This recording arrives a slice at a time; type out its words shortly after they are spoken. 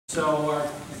So our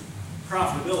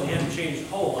profitability hasn't changed a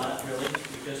whole lot, really,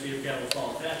 because feeder cattle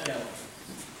follow fat cattle.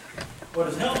 What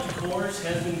has helped, of course,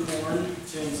 has been corn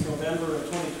since November of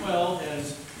 2012,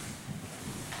 as,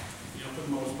 you know, for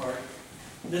the most part.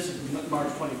 This is the March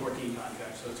 2014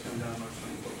 contract, so it's come down March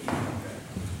 2014 contract.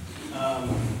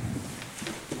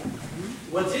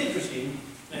 What's interesting,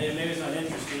 and maybe it's not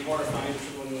interesting, horrifying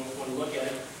when you want to look at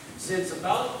it, since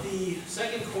about the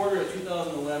second quarter of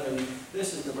 2011,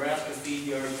 this is Nebraska feed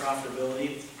yard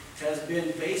profitability, has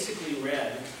been basically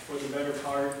red for the better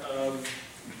part of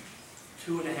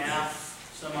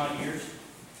 2.5 some odd years.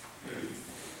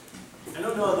 I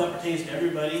don't know if that pertains to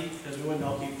everybody, because we wouldn't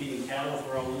all keep feeding cattle if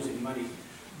we're all losing money.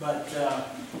 But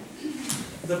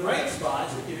the bright spot,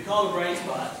 if you call it a bright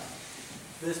spot,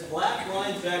 this black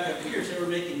line's back up here, so we're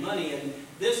making money, and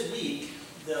this week,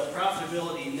 the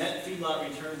profitability net feedlot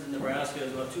returns in Nebraska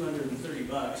is about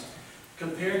 $230,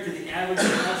 compared to the average of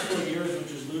the last 4 years,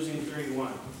 which is losing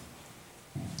 31.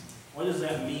 What does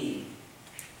that mean?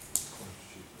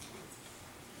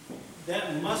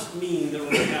 That must mean that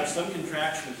we're going to have some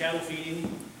contraction in cattle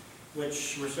feeding,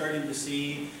 which we're starting to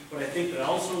see. What I think that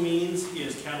also means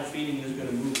is cattle feeding is going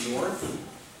to move north.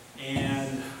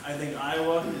 And I think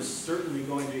Iowa is certainly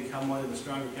going to become one of the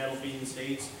stronger cattle feeding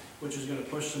states, which is going to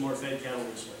push some more fed cattle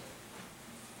this way.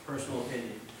 Personal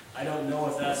opinion. I don't know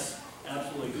if that's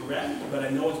absolutely correct, but I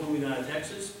know it's moving out of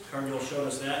Texas. Cargill showed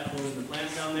us that, closing the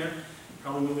plant down there,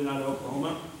 probably moving out of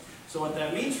Oklahoma. So what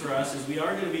that means for us is we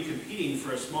are going to be competing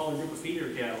for a smaller group of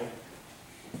feeder cattle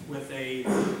with a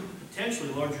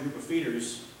potentially larger group of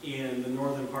feeders in the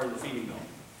northern part of the feeding belt.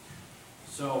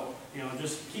 So, you know,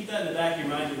 just keep that in the back of your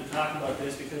mind when we talk about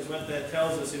this, because what that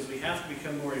tells us is we have to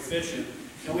become more efficient,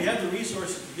 and we have the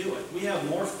resources to do it. We have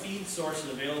more feed sources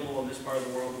available in this part of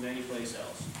the world than any place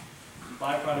else.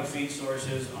 Byproduct feed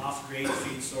sources, off-grade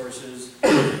feed sources,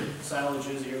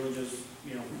 silages, earlages,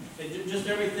 you know, just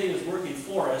everything is working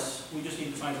for us. We just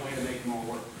need to find a way to make them all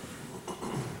work.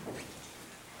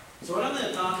 So what I'm going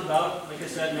to talk about, like I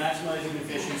said, maximizing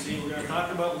efficiency. We're going to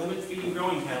talk about limit feeding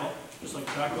growing cattle, just like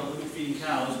we talked about limit feeding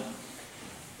cows.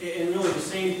 And really the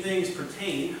same things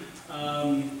pertain.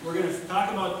 We're going to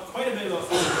talk about quite a bit about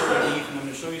feeding beef, and I'm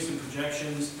going to show you some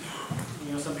projections.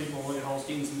 You know, some people look at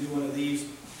Holsteins and do one of these.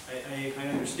 I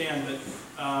understand, but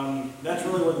that's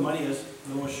really where the money is.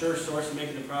 The most sure source of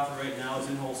making a profit right now is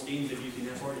in Holsteins, if you can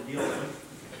afford to deal with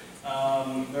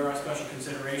it. There are special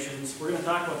considerations. We're going to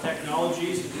talk about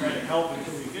technologies to try to help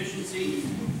improve efficiency.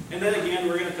 And then again,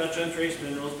 we're going to touch on trace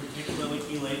minerals, particularly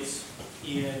chelates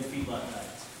in feedlot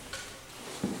diets.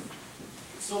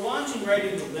 So launching right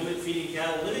into limit feeding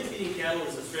cattle. Limit feeding cattle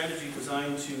is a strategy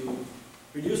designed to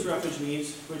reduce roughage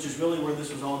needs, which is really where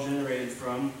this was all generated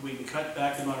from. We can cut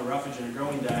back the amount of roughage in a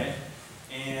growing diet,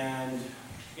 and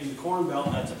in the corn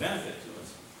belt, that's a benefit to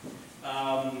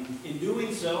us. In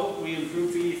doing so, we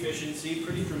improve feed efficiency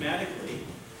pretty dramatically,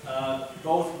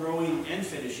 both growing and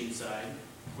finishing side.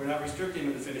 We're not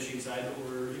restricting the finishing side, but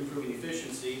we're improving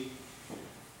efficiency.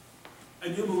 I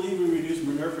do believe we reduce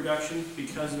manure production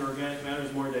because the organic matter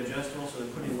is more digestible, so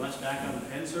they're putting less back on the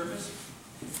pen surface.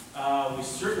 We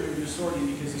certainly reduce sorting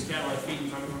because these cattle are feeding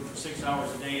for 6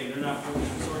 hours a day, and they're not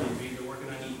focused on sorting feed, they're working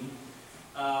on eating.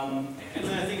 And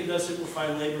then I think it does simplify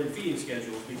labor and feeding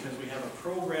schedules because we have a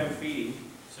program feeding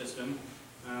system.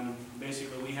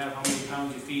 Basically, we have how many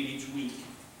pounds you feed each week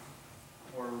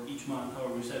or each month,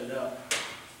 however we set it up.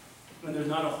 And there's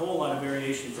not a whole lot of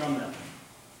variation from that.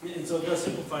 And so it does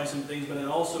simplify some things, but it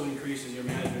also increases your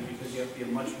management because you have to be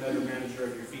a much better manager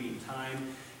of your feeding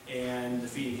time and the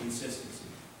feeding consistency.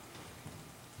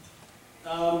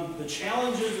 The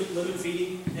challenges with limit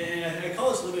feeding, and I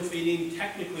call this limit feeding,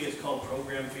 technically it's called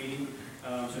program feeding.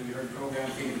 So if you heard program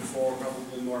feeding before,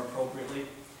 probably more appropriately.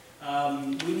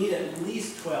 We need at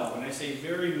least 12, and I say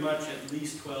very much at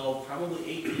least 12, probably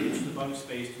 8 to inch the bunk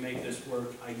space to make this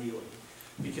work ideally.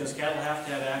 Because cattle have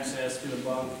to have access to the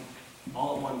bunk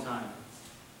all at one time.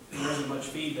 There isn't much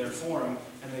feed there for them,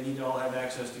 and they need to all have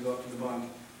access to go up to the bunk.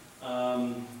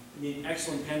 You need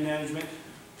excellent pen management.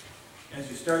 As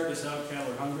you start this out,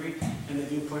 cattle are hungry, and they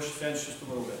do push the fence just a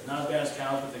little bit. Not as bad as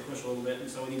cows, but they push a little bit, and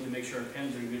so we need to make sure our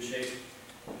pens are in good shape.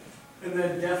 And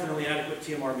then definitely adequate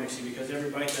TMR mixing, because every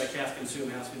bite that calf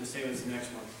consumes has to be the same as the next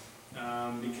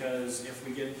one. Because if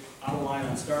we get out of line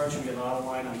on starch, we get out of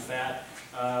line on fat.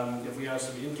 If we have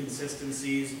some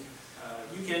inconsistencies,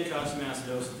 you can cause some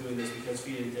acidosis doing this because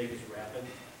feed intake is rapid.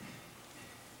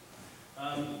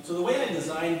 So the way I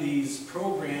designed these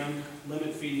programmed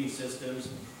limit feeding systems,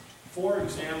 for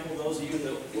example, those of you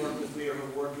that work with me or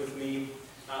have worked with me,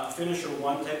 finisher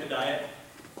one type of diet,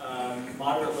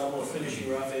 moderate level of finishing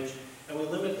roughage, And we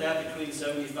limit that between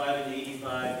 75 and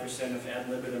 85% of ad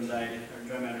libitum diet or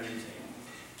dry matter intake.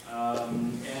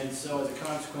 And so as a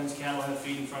consequence, cattle have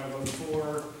feed in front of them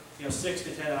for 6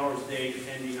 to 10 hours a day,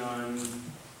 depending on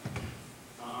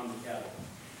the cattle.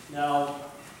 Now,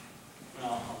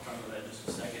 I'll talk about that in just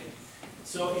a second.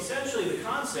 So essentially the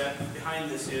concept behind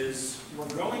this is we're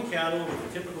growing cattle with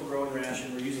a typical growing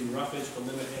ration. We're using roughage to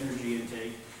limit energy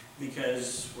intake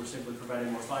because we're simply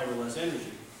providing more fiber, less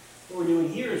energy. What we're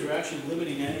doing here is we're actually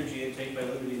limiting energy intake by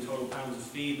limiting total pounds of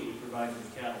feed that we provide to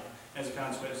the cattle. As a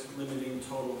consequence, limiting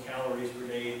total calories per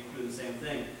day, doing the same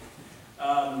thing.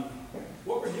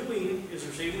 What we're doing is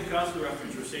we're saving the cost of the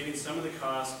roughage, we're saving some of the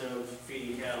cost of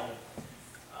feeding cattle.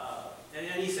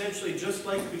 And essentially, just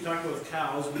like we talked about with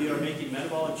cows, we are making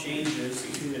metabolic changes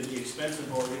to the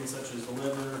expensive organs such as the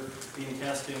liver, the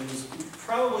intestines,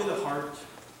 probably the heart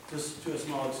to a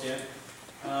small extent.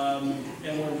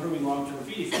 And we're improving long-term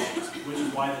feed efficiency, which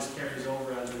is why this carries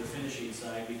over onto the finishing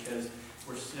side, because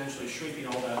we're essentially shrinking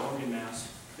all that organ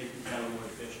mass, making cattle more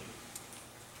efficient.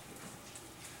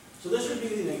 So this would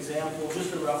be an example,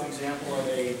 just a rough example of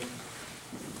a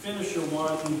finisher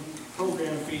one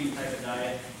program feeding type of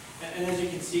diet. And as you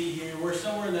can see here, we're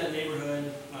somewhere in that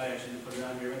neighborhood. I actually didn't put it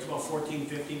on here. It's about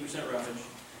 14–15% roughage,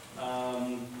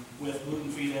 with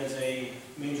gluten feed as a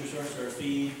major source of our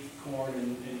feed, corn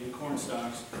and corn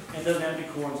stalks. And it doesn't have to be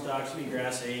corn stalks, it can be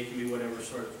grass hay, it can be whatever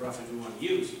sort of roughage we want to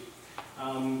use.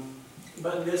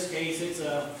 But in this case, it's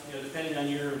depending on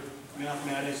your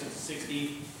mathematics, it's a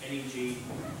 60 NEG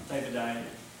type of diet.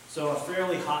 So a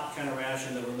fairly hot kind of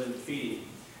ration that we're limit feeding.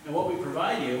 And what we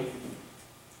provide you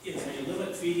is a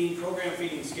limit feeding, program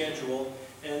feeding schedule.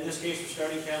 And in this case, we're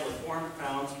starting cattle at 400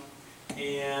 pounds.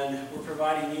 And we're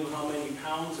providing you how many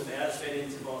pounds of as-fed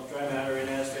intake, dry matter and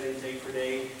as-fed intake per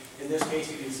day. In this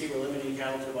case, you can see we're limiting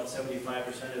cattle to about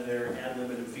 75% of their ad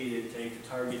libitum feed intake to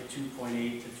target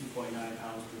 2.8 to 2.9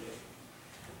 pounds per day.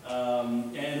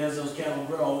 And as those cattle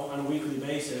grow on a weekly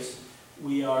basis,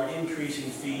 we are increasing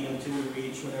feed until we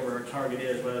reach whatever our target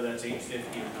is, whether that's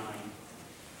 850 or 9.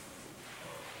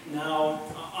 Now,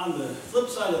 on the flip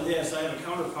side of this, I have a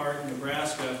counterpart in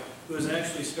Nebraska who has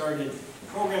actually started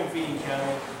program feeding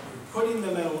cattle, putting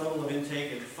them at a level of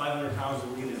intake at 500 pounds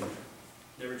of lean in,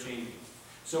 never changing.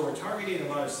 So we're targeting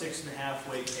about a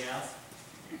 6.5 weight calf,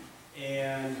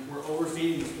 and we're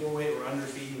overfeeding the 4 weight, we're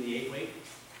underfeeding the 8 weight.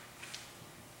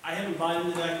 I haven't bought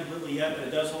into that completely yet, but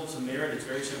it does hold some merit. It's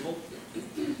very simple.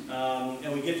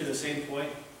 And we get to the same point,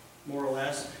 more or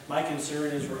less. My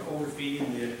concern is we're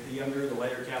overfeeding the younger, the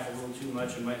lighter calf a little too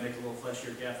much and might make a little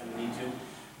fleshier calf than we need to.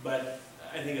 But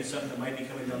I think it's something that might be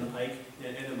coming down the pike,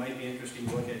 and it might be interesting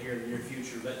to look at here in the near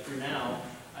future. But for now,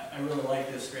 I really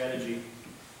like this strategy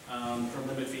for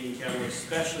limit feeding cattle,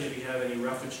 especially if you have any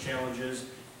roughage challenges,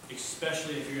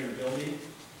 especially if you're in a building.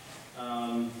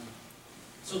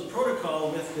 So the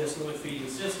protocol with this limit feeding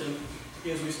system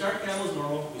is we start cattle as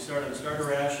normal, we start on a starter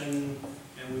ration,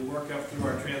 and we work up through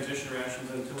our transition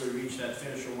rations until we reach that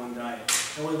finisher one diet.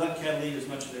 And we let cattle eat as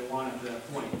much as they want at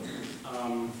that point.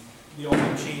 The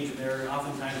only change there,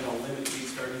 oftentimes I'll limit feed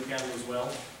starting cattle as well,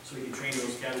 so we can train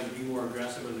those cattle to be more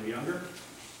aggressive when they're younger.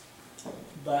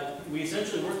 But we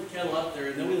essentially work the cattle up there,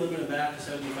 and then we limit it back to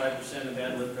 75% of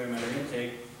ad lib dry matter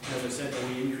intake. As I said,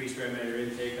 then we increase dry matter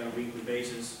intake on a weekly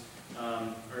basis,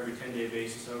 or every 10-day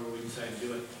basis, however we decide to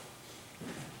do it.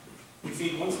 We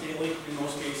feed once daily in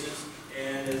most cases,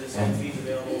 and as I said, feed's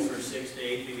available for 6 to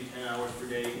 8, maybe 10 hours per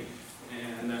day,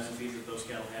 and that's the feed that those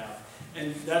cattle have.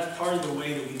 And that's part of the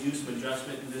way that we do some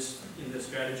adjustment in this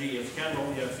strategy. If cattle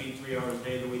only have feed 3 hours a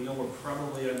day, then we know we're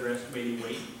probably underestimating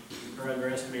weight or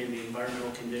underestimating the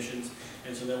environmental conditions,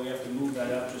 and so then we have to move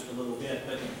that up just a little bit.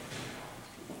 But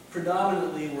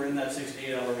predominantly, we're in that 6 to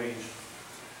 8 hour range.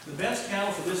 The best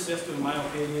cattle for this system, in my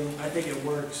opinion, I think it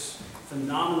works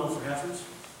phenomenal for heifers.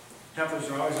 Heifers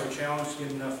are always our challenge to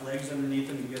get enough legs underneath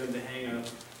them to get them to hang a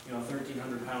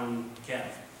 1,300-pound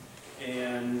calf.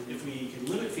 And if we can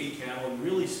limit feed cattle and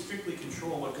really strictly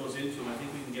control what goes into them, I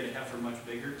think we can get a heifer much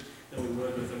bigger than we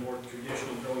would with a more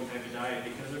traditional growing type of diet,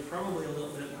 because they're probably a little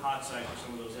bit on the hot side for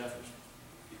some of those heifers.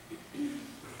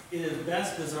 It is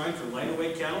best designed for lighter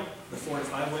weight cattle, the 4 to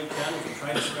 5 weight cattle. If you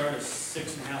try to start a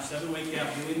 6.5, 7 weight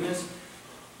calf doing this,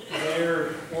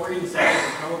 their organ size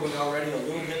is probably already a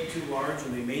little bit too large,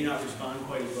 and they may not respond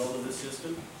quite as well to this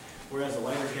system, whereas a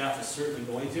lighter calf is certainly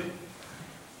going to.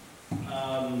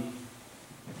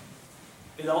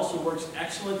 It also works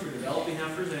excellent for developing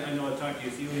heifers. I know I've talked to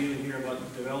a few of you here about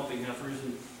developing heifers,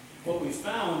 and what we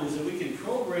found is that we can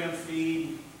program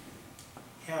feed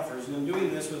heifers, and I'm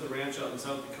doing this with a ranch out in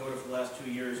South Dakota for the last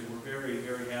 2 years, and we're very,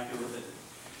 very happy with it.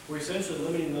 we're essentially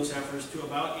limiting those heifers to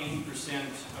about 80%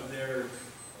 of their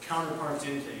counterparts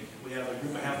intake. We have a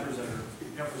group of heifers that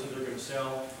they're going to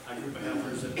sell, a group of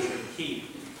heifers that they're going to keep.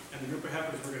 And the group of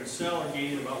heifers we're going to sell are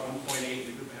gaining about 1.8.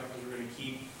 The group of heifers we're going to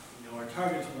keep, our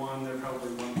target's 1, they're probably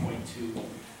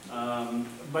 1.2.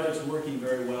 But it's working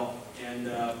very well. And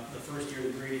the first year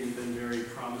of the breeding has been very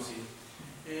promising.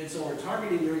 And so we're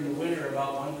targeting during the winter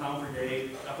about 1 pound per day,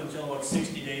 up until about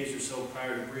 60 days or so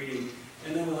prior to breeding.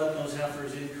 And then we let those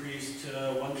heifers increase to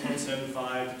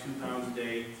 1.75 to 2 pounds a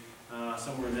day,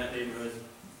 somewhere in that neighborhood.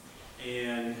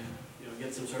 And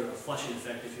get some sort of a flushing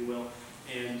effect, if you will.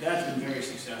 And that's been very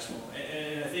successful.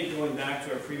 And I think going back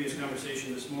to our previous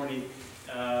conversation this morning,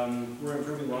 we're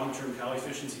improving long-term cow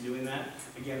efficiency doing that.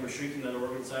 Again, we're shrinking that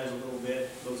organ size a little bit,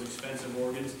 those expensive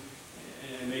organs,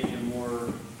 and making them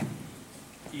more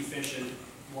efficient,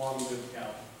 long-lived cow.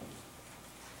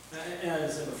 And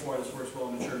as I said before, this works well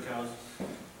in mature cows,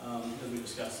 as we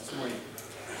discussed this morning.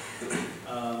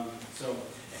 So,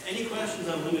 any questions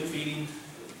on limit feeding?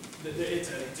 It's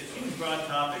a huge, broad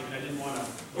topic, and I didn't want to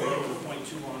belabor the point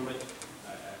too long, but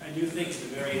I do think it's a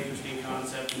very interesting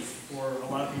concept, and for a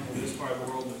lot of people in this part of the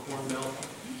world, in the Corn Belt,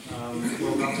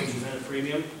 where roughage is at a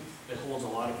premium, it holds a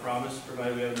lot of promise,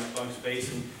 provided we have enough bunk space.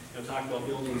 And talking about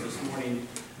buildings this morning,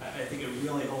 I think it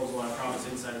really holds a lot of promise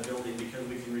inside a building, because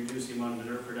we can reduce the amount of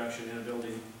manure production in a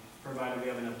building, provided we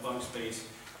have enough bunk space,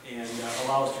 and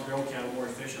allow us to grow cattle more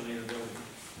efficiently in a building.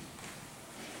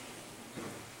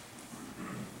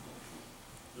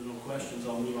 If there's no questions,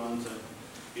 I'll move on to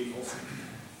vehicles.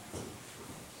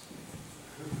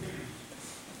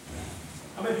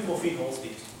 How many people feed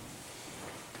Holsteins?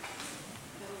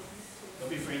 Don't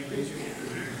be afraid to raise your hand.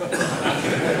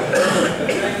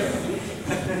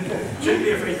 Shouldn't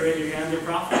be afraid to raise your hand. They're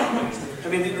profitable. I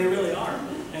mean, they really are.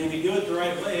 And if you do it the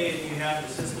right way and you have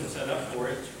the system set up for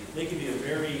it, they can be a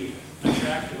very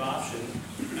attractive option.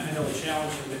 I know the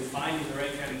challenge has been finding the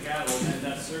right kind of cattle, and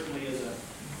that certainly is a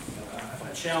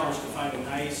challenge to find a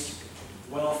nice,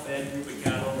 well-fed group of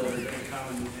cattle that are going to come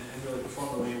and really perform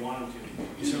the way you want them to.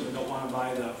 You certainly don't want to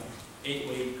buy the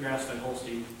 8-weight grass-fed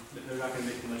Holstein. They're not going to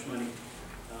make much money.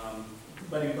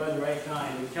 But if you buy the right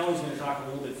kind, and Kelly's going to talk a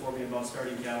little bit for me about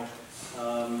starting cattle,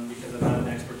 because I'm not an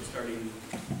expert in starting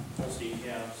Holstein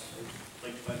calves,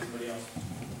 like everybody else.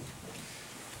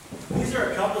 These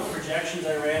are a couple of projections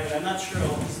I ran, and I'm not sure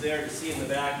what's there to see in the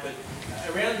back, but I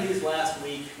ran these last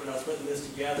week when I was putting this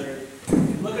together.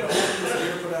 Look at Holsteins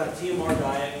here, put on a TMR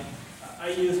diet. I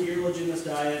used earliginous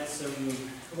diet,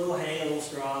 a little hay, a little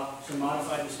straw, some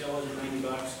modified distillers at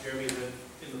 $90. Jeremy, in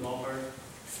the ballpark?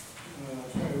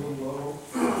 It's probably a little low,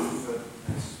 but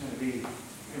it's going to be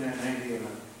in that 90 and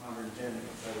 110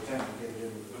 by the time we get it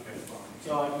into the farm.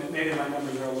 So maybe my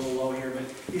numbers are a little low here,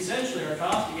 but essentially our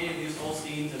cost to gain these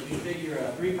Holsteins, if you figure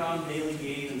a 3 pound daily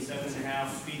gain and 7.5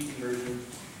 feed conversion,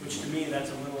 which to me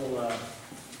that's a little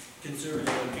conservative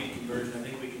on feed conversion. I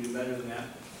think we can do better than that.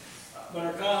 But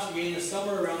our cost to gain is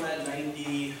somewhere around that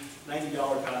 $90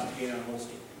 cost to gain on a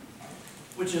Holstein,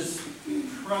 which is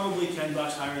probably $10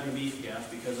 higher than beef calves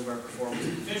because of our performance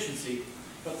and efficiency,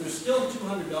 but there's still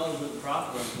 $200 worth of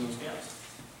profit run from those calves.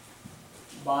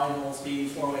 Buying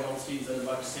Holsteins, 4-way Holsteins at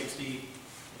 $1.60,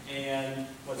 and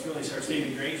what's really our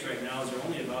saving grace right now is they're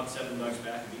only about $7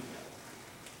 back a beef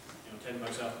cattle,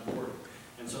 $10 off the board,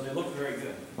 and so they look very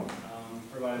good,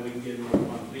 provided we can get them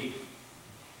on week,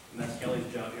 and that's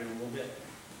Kelly's job here in a little bit.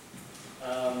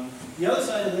 The other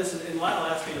side of this, and Lyle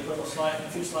asked me to put a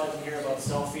few slides in here about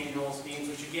self-feeding Holsteins,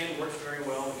 which again works very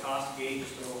well. The cost to gain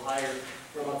just a little higher.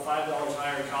 We're about $5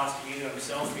 higher in cost to gain on a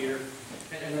self-feeder,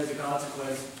 and as a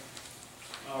consequence,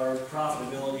 our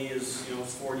profitability is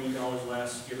 $40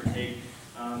 less, give or take.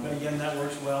 But again, that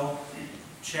works well.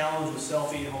 Challenge with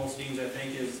self-feeding Holsteins, I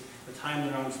think, is the time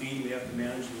they're on feed. We have to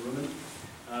manage the rumen.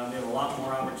 They have a lot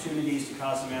more opportunities to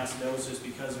cause some acidosis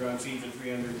because they're on feed for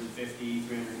 350,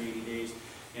 380 days.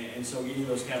 And so getting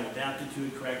those cattle adapted to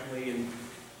it correctly and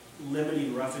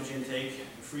limiting roughage intake,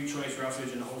 free choice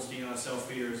roughage in a Holstein on a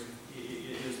self-feeder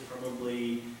is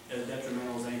probably as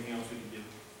detrimental as anything else we can do.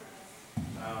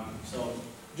 So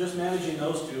just managing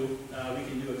those two, we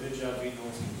can do a good job feeding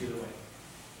Holsteins either way.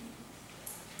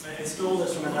 I stole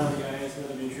this from another guy, it's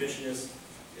another nutritionist.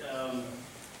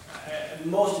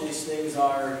 Most of these things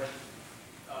are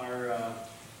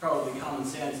probably common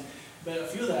sense, but a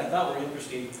few that I thought were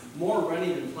interesting. More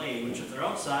running than playing, which if they're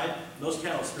outside, those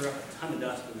cattle stir up a ton of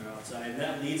dust when they're outside, and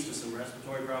that leads to some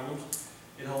respiratory problems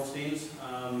in Holsteins.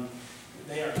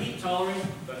 They are heat tolerant,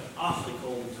 but awfully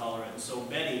cold intolerant, so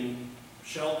bedding,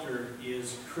 shelter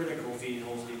is critical feeding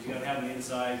Holsteins. You got to have them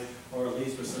inside, or at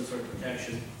least with some sort of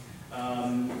protection.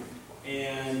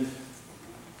 And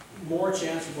more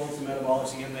chance for both the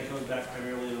metabolics. Again, that comes back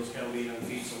primarily to those cattle being on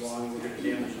feed so long, we're going to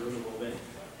damage the root a little bit.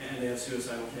 And they have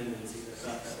suicidal tendencies. I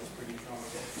thought that was pretty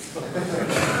comical.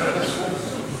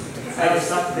 I was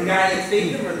thought the guy that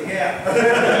feed them or the cow?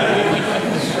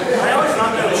 I always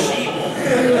thought that was sheep.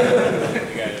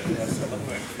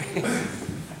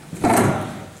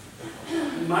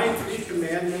 My 3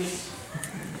 commandments,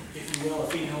 if you will,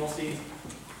 of feeding Holstein,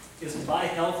 is to buy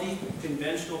healthy,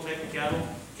 conventional type of cattle.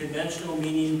 Conventional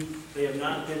meaning they have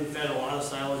not been fed a lot of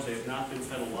silage, they have not been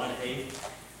fed a lot of hay.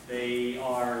 They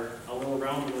are a little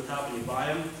round on the top when you buy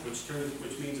them, which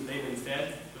means that they've been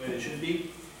fed the way they should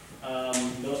be.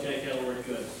 Those kind of cattle work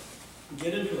good.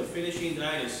 Get into a finishing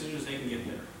diet as soon as they can get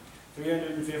there.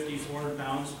 350, 400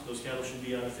 pounds, those cattle should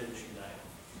be on a finishing diet.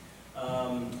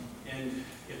 And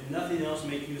if nothing else,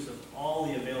 make use of all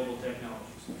the available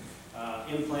technologies.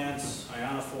 Implants,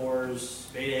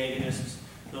 ionophores, beta agonists,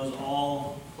 those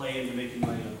all play into making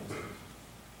money on them.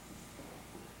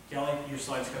 Kelly, your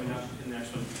slide's coming up in the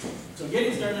next one. So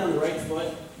getting started on the right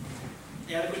foot,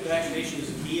 adequate vaccination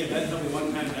is the key. And that's only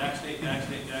one time vaccinate, and then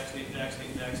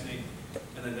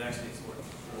vaccinate more,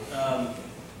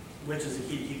 which is the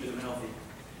key to keeping them healthy.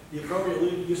 The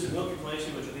appropriate use of milk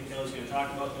replacement, which I think Kelly's going to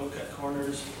talk about, don't cut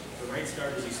corners. The right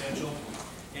start is essential.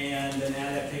 And then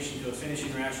adaptation to a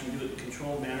finishing ration, do it in a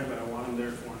controlled manner, but I want them there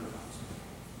at 400 pounds.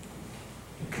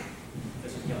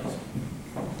 This is Kelly's.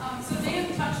 So Dan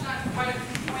touched on quite a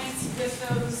few points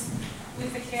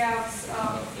with the calves.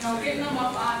 Getting them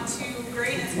up onto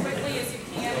grain as quickly as you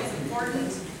can is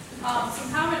important.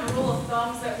 Some common rule of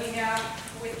thumbs that we have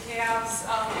with calves: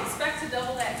 expect to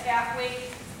double that calf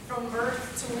weight from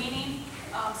birth to weaning.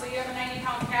 So you have a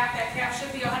 90-pound calf. That calf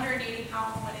should be 180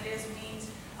 pounds when it is weaned.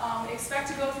 Expect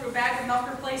to go through a bag of milk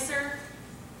replacer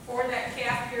for that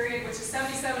calf period, which is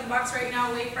 $77 right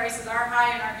now. Weight prices are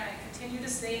high and are going to continue to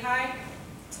stay high.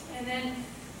 And then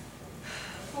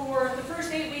for the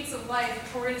first 8 weeks of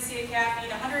life, we're going to see a calf eat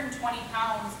 120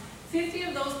 pounds. 50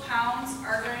 of those pounds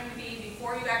are going to be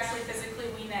before you actually physically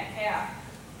wean that calf.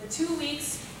 The 2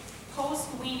 weeks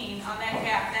post-weaning on that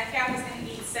calf is going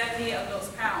to eat 70 of those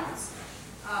pounds.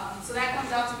 So that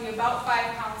comes out to be about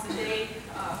 5 pounds a day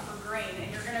for grain,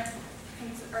 and they're going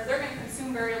to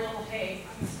consume very little hay.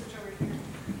 I'm going to switch over here.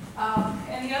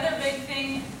 And the other big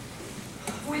thing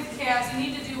with calves, you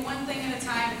need to do one thing at a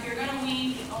time. If you're going to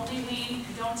wean, only wean.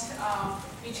 Don't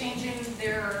be changing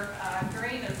their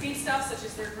grain, their feedstuff, such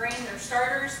as their grain, their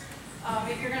starters.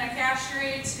 If you're going to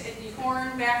castrate,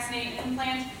 decorn, vaccinate, and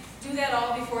implant, do that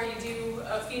all before you do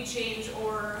a feed change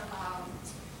or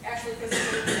actually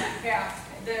physically wean that calf.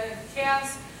 The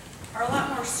calves are a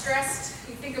lot more stressed.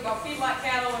 You think about feedlot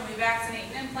cattle, when we vaccinate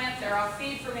and implant, they're off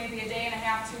feed for maybe a day and a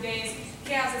half, 2 days.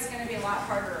 Calves, it's going to be a lot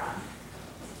harder on.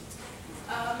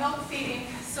 Milk feeding.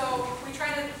 So we try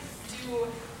to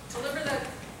deliver the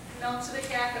milk to the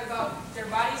calf at about their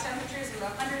body temperatures of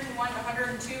 101 to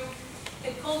 102.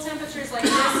 At cold temperatures like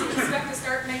this, you expect to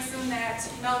start mixing that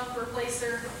milk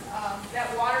replacer.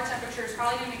 That water temperature is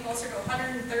probably going to be closer to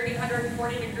 130,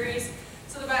 140 degrees.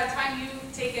 So that by the time you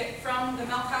take it from the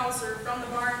milk house or from the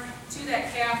barn to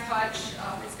that calf hutch,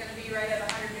 it's going to be right at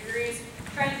 100 degrees.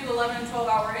 Try to do 11 and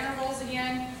 12-hour intervals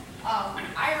again.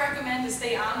 I recommend to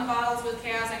stay on the bottles with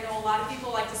calves. I know a lot of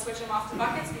people like to switch them off to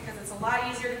buckets because it's a lot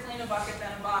easier to clean a bucket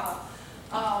than a bottle.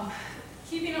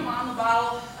 Keeping them on the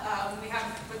bottle, we have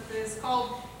what is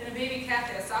called in a baby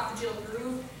calf the esophageal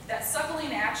groove. That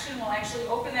suckling action will actually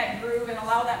open that groove and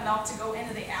allow that milk to go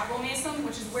into the abomasum,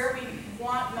 which is where we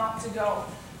want milk to go.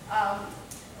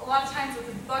 A lot of times with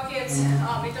the bucket,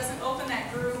 it doesn't open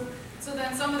that groove, so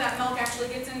then some of that milk actually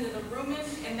gets into the rumen,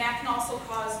 and that can also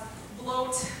cause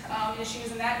bloat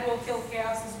issues, and that will kill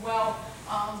calves as well.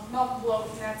 Milk bloat,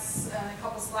 and that's in a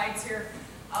couple slides here.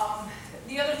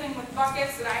 The other thing with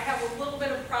buckets that I have a little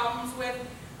bit of problems with,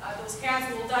 those calves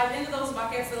will dive into those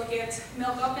buckets, they'll get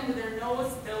milk up into their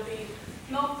nose, there'll be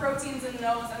milk proteins in the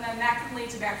nose, and then that can lead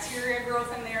to bacteria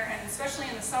growth in there, and especially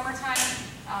in the summertime,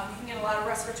 you can get a lot of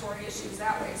respiratory issues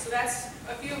that way. So that's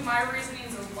a few of my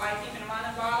reasonings of why keeping them on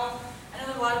a bottle. I know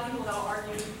there's a lot of people that will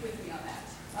argue with me on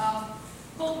that.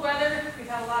 Cold weather, we've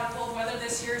had a lot of cold weather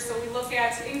this year, so we look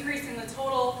at increasing the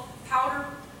total powder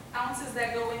ounces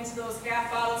that go into those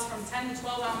calf bottles from 10 to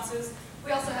 12 ounces.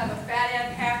 We also have a fat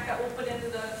add pack that we'll put into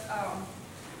the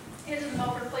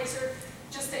milk replacer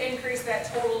just to increase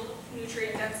that total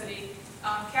nutrient density.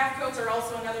 Calf coats are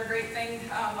also another great thing.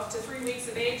 Up to 3 weeks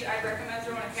of age, I recommend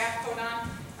throwing a calf coat on.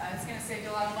 It's going to save you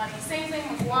a lot of money. Same thing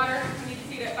with water. You need to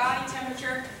feed at body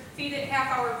temperature. Feed it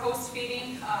half-hour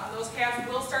post-feeding. Those calves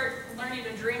will start learning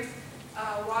to drink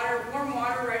warm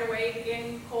water right away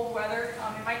in cold weather.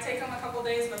 It might take them a couple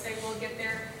days, but they will get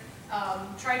there.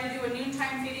 Try to do a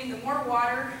noontime feeding. The more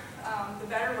water, the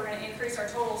better. We're going to increase our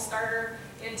total starter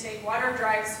intake. Water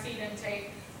drives feed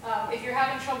intake. If you're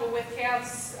having trouble with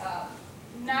calves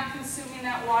not consuming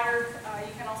that water,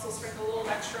 you can also sprinkle a little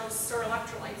dextrose or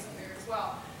electrolytes in there as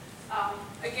well.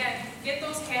 Again, get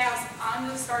those calves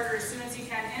onto the starter as soon as you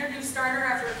can. Introduce starter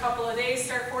after a couple of days.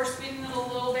 Start force feeding it a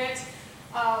little bit.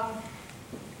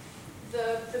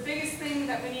 The biggest thing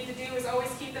that we need to do is always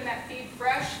keeping that feed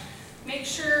fresh. Make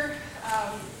sure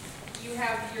you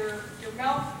have your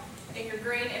milk and your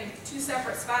grain in 2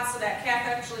 separate spots so that calf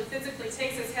actually physically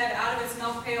takes its head out of its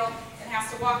milk pail and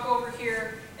has to walk over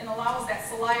here and allows that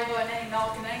saliva and any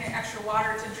milk and any extra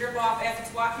water to drip off as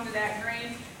it's walking to that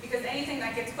grain, because anything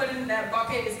that gets put into that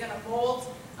bucket is going to mold.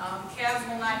 Calves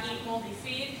will not eat moldy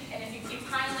feed, and if you keep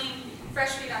piling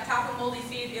fresh feed on top of moldy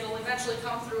feed, it'll eventually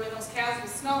come through and those calves will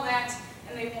smell that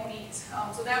and they won't eat.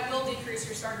 So that will decrease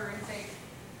your starter intake.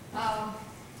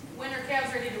 When are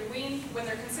calves ready to wean? When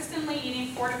they're consistently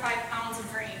eating 4 to 5 pounds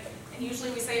of grain. And usually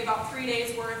we say about 3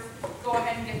 days worth, go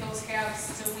ahead and get those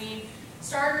calves to wean.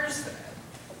 Starters,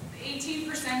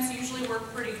 18% usually work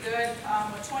pretty good.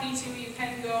 With 22 you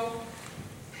can go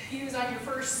use on your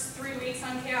first 3 weeks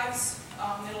on calves.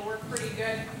 It'll work pretty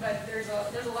good, but there's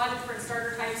a lot of different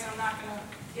starter types and I'm not going to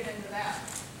get into that.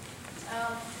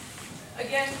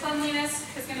 Again, cleanliness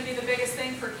is going to be the biggest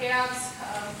thing for calves.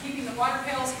 Keeping the water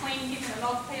pails clean, keeping the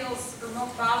milk pails or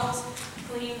milk bottles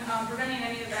clean, preventing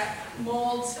any of that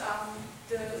mold.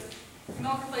 The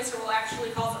milk replacer will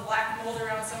actually cause a black mold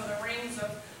around some of the rings of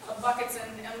buckets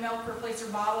and a milk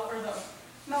replacer bottle or the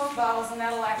milk bottles, and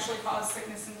that'll actually cause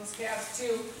sickness in those calves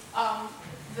too.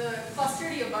 The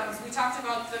Clostridia bugs, we talked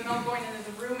about the milk going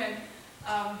into the rumen.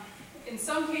 In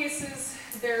some cases,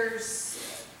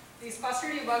 these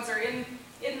Clostridia bugs are in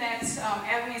that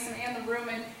abomasum and the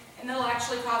rumen, and they'll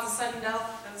actually cause a sudden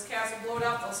death. Those calves will bloat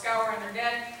up, they'll scour, and they're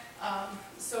dead.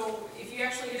 So if you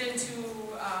actually get into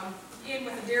in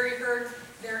with a dairy herd,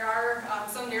 there are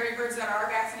some dairy herds that are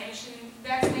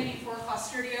vaccinating for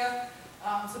Clostridia.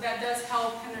 So that does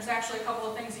help, and there's actually a couple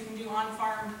of things you can do on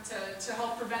farm to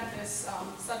help prevent this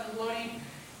sudden bloating.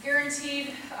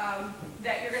 Guaranteed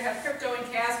that you're going to have crypto in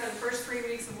calves for the first 3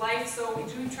 weeks of life, so we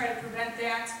do try to prevent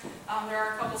that. There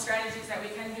are a couple strategies that we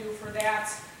can do for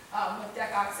that with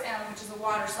Decox M, which is a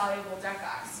water-soluble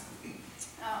Decox.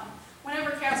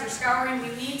 Whenever calves are scouring, we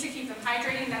need to keep them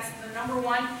hydrating. That's the number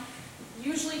one.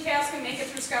 Usually calves can make it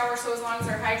through scour, so as long as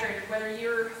they're hydrated. Whether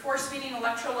you're force feeding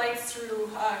electrolytes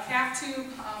through a calf tube,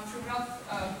 through milk,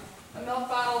 a milk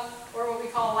bottle, or what we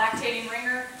call a lactating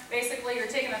ringer. Basically, you're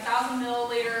taking a 1,000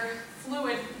 milliliter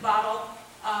fluid bottle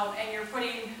and you're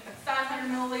putting 500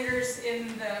 milliliters in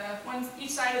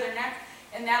each side of their neck,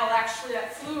 and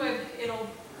that fluid, it'll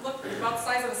look about the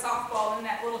size of a softball in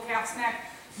that little calf's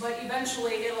neck, but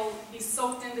eventually it'll be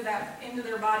soaked into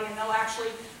their body, and they'll actually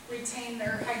retain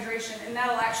their hydration, and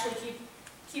that'll actually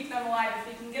keep them alive.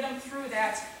 If you can get them through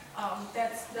that,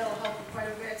 that'll help you quite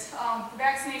a bit. The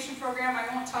vaccination program,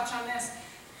 I won't touch on this.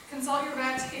 Consult your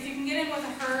vet. If you can get in with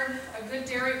a herd, a good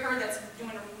dairy herd that's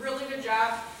doing a really good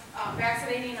job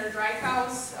vaccinating their dry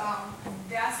cows,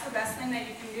 that's the best thing that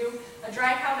you can do. A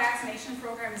dry cow vaccination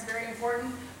program is very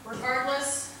important.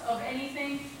 Regardless of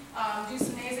anything, do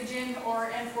some Nasogen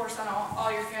or Enforce on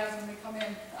all your calves when they come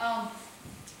in.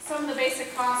 Some of the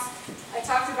basic costs, I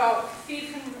talked about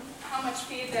how much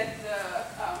feed that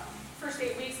the first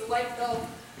 8 weeks of life they'll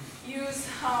use.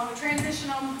 We transition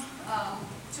them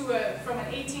from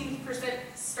an 18%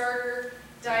 starter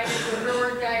diet to a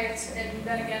grower diet, and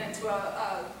then again into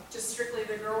just strictly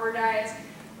the grower diet.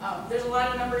 There's a lot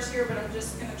of numbers here, but I'm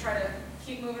just going to try to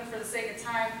keep moving for the sake of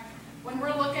time. When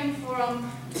we're looking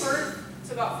from birth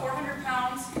to about 400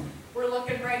 pounds, we're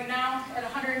looking right now at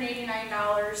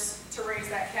 $189 to raise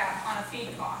that calf on a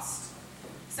feed cost.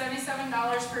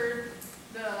 $77 for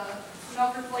the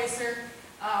milk replacer.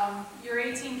 Your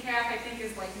 18 calf, I think,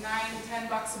 is like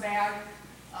 $9–10 a bag.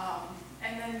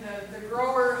 And then the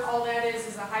grower, all that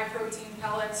is a high protein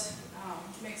pellet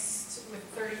mixed with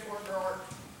 34 grower.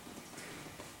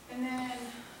 And then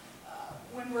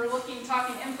when we're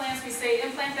talking implants, we say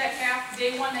implant that calf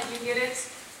day 1 that you get it,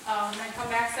 and then come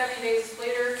back 7 days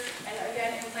later and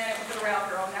again implant it with a rail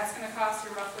girl, and that's going to cost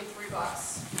you roughly $3.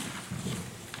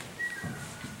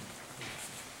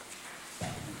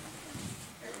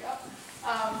 There we go.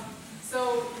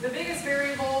 So the biggest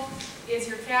variable is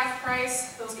your calf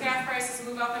price. Those calf prices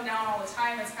move up and down all the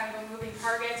time. It's kind of a moving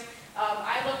target.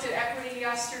 I looked at Equity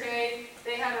yesterday.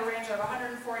 They had a range of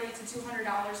 $140 to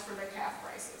 $200 for their calf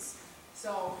prices.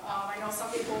 So I know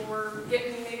some people were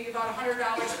getting maybe about $100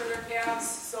 for their calves.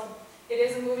 So it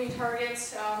is a moving target.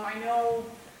 I know,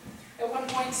 At one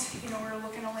point, you know, we were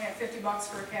looking only at $50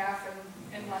 for a calf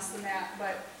and less than that,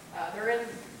 but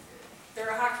they're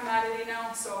a hot commodity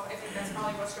now, so I think that's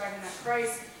probably what's driving that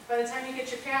price. By the time you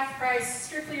get your calf price,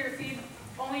 strictly your feed,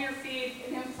 only your feed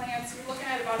and implants, you're looking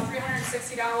at about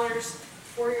 $360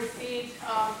 for your feed.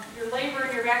 Your labor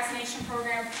and your vaccination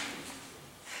program,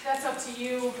 that's up to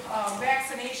you.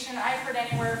 Vaccination, I've heard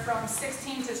anywhere from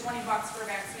 $16 to $20 for a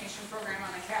vaccination program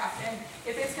on a calf. And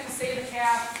if it's going to save a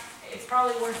calf, it's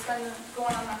probably worth spending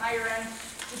going on the higher end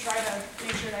to try to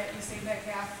make sure that you save that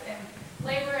calf. And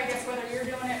labor, I guess whether you're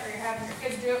doing it or you're having your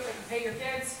kids do it, but you pay your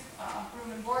kids,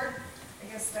 room and board,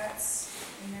 I guess that's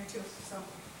in there too. So.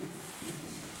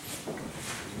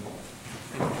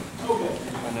 Okay.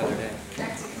 Another day.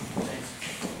 Back to you. Thanks.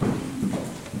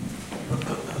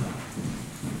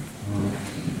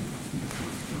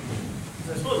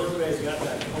 I suppose everybody's got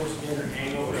that post-dinner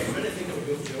hangover. I'm trying to think of a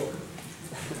good joke.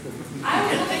 I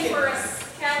was looking for a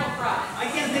cattle prod. I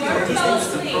can't think Whoever of fell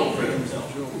anything that's asleep, appropriate himself.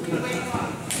 we wake him up.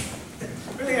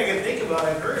 Everything I can think about,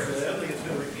 I've heard, but I don't think it's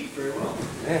going to repeat very well.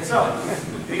 So,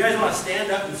 if you guys want to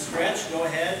stand up and stretch, go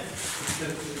ahead.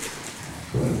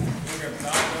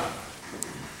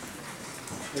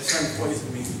 My son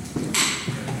poisoned me.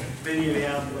 Video me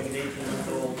out like an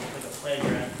 18-month-old, like a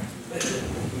playground.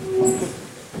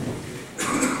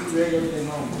 Ready to get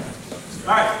home.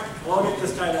 All right, well, I'll get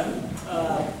this tied up.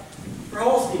 For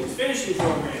Holsteins, finishing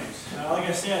programs, like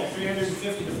I said,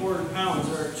 350 to 400 pounds.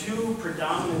 There are two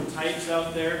predominant types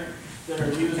out there that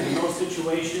are used in most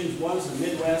situations. One is the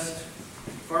Midwest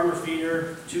farmer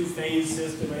feeder, two-phase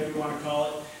system, whatever you want to call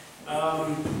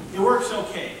it. It works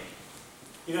okay.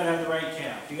 You got to have the right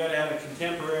calf. You got to have a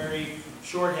contemporary,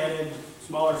 short-headed,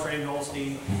 smaller framed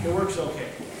Holstein. It works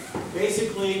okay.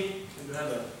 Basically,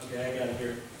 okay, I got it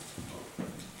here.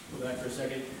 Go back for a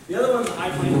second. The other one's the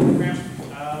high plains program,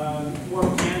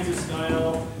 more Kansas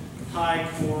style, high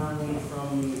corn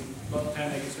from about the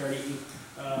time they can start eating,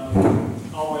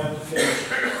 all the way up to finish.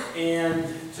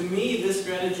 And to me, this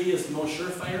strategy is the most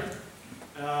surefire.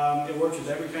 It works with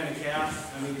every kind of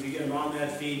calf. I mean, if you get them on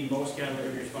that feed, most cattle are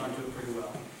going to respond to it pretty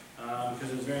well. Because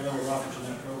there's very little roughage in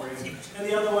that program. And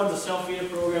the other one's a self-feeder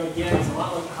program. Again, it's a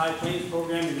lot like the high plains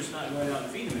program. You're just not going out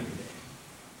and feeding them every day.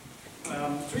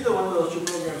 Either one of those two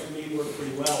programs to me work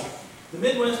pretty well. The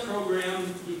Midwest program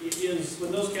is,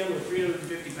 when those cattle are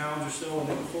 350 pounds or so and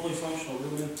have a fully functional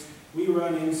rumen, we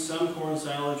run in some corn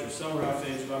silage or some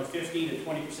roughage, about a 15 to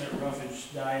 20%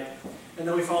 roughage diet. And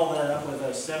then we follow that up with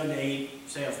a 7 to 8,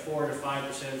 say a 4 to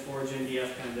 5% forage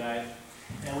NDF kind of diet.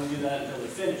 And we do that until they're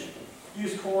finished.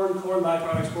 Use corn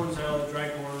byproducts, corn salad, dry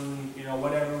corn, you know,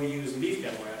 whatever we use in beef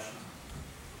cattle rations.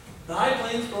 The High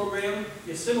Plains program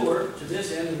is similar to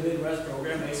this end of the Midwest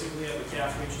program. Basically, if a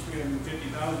calf reaches 350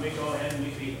 pounds, we go ahead and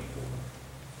we feed them.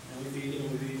 And we feed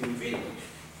them, we feed them, we feed them.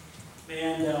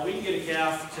 And we can get a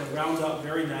calf to round up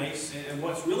very nice. And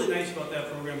what's really nice about that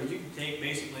program is you can take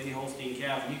basically any Holstein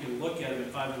calf and you can look at them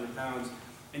at 500 pounds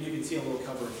and you can see a little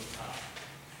cover at the top,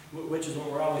 which is what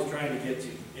we're always trying to get to,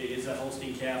 is that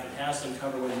Holstein calf. It has some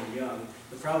cover when they're young.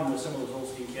 The problem with some of those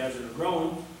Holstein calves that are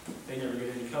grown, they never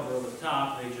get any cover over the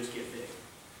top, they just get big,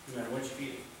 no matter what you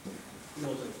feed them. You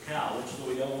know, it's like a cow, which is what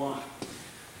we don't want.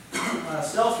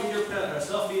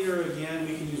 Self-feeder, again,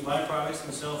 we can use byproducts in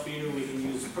the self-feeder, we can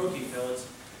use protein pellets.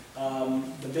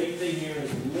 The big thing here is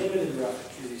limited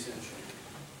roughage is essential.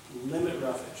 Limit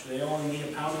roughage. They only need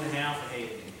 1.5 pounds of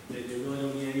hay. They really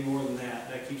don't need any more than that.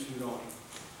 That keeps them going.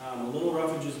 A little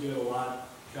roughage is good, a lot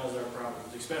causes our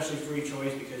problems, especially free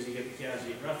choice, because you get the calves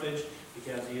eat roughage, the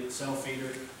calves eat the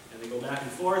self-feeder, and they go back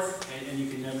and forth, and you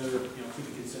can never keep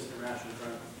a consistent ration in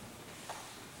front of them.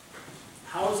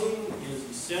 Housing is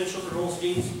essential for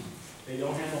Holsteins. They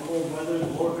don't handle cold weather. The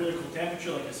lower critical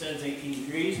temperature, like I said, is 18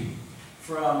 degrees.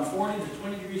 From 40 to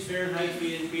 20 degrees Fahrenheit,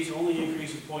 feed increase only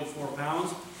increases 0.4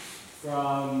 pounds.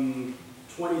 From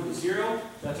 20 to 0,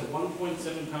 that's a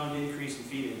 1.7 pound increase in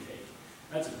feed intake.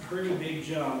 That's a pretty big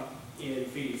jump in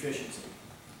feed efficiency.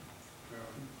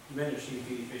 Diminished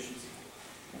feed efficiency.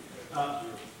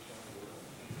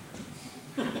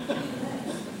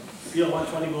 You don't want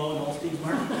 20 below in Holsteins,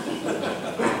 Mark?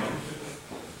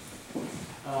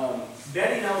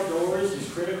 Bedding outdoors is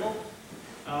critical.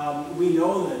 We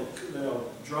know that the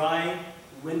dry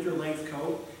winter-length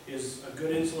coat is a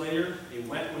good insulator. A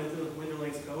wet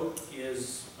winter-length coat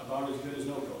is about as good as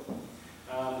no coat.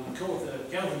 The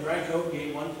calf with a dry coat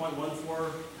gain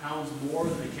 1.14 pounds more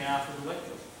than a calf with a wet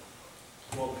coat.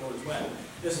 Well, the coat is wet.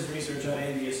 This is research out of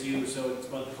NDSU, so it's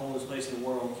about the coldest place in the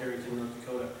world, Carrington, North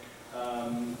Dakota.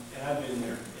 And I've been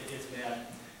there. It's bad.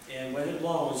 And when it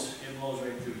blows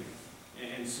right through you.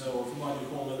 And so if you want to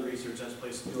do cold weather research, that's the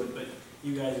place to do it. But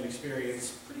you guys have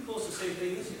experienced pretty close to the same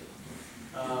thing this year.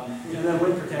 And then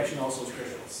wind protection also is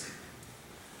critical.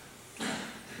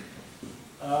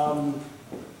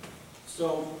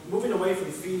 So moving away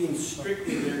from feeding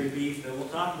strictly dairy beef, then we'll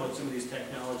talk about some of these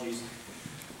technologies.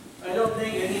 I don't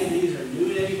think any of these are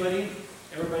new to anybody.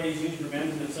 Everybody's used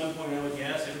Reventon at some point, I would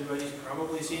guess. Everybody's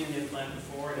probably seen an implant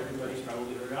before, and everybody's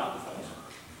probably heard of Alphafox.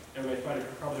 Everybody's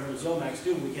probably heard of Zomax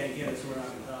too, but we can't get it, so we're not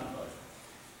going to talk about it.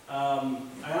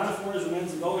 Ionophores,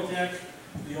 Reventon, Bogatec.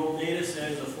 The old data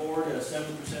says a 4 to 7%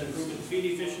 improvement in feed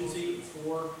efficiency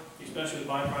for especially with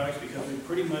byproducts, because we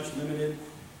pretty much limited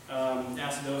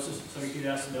acidosis, subacute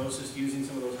acidosis, using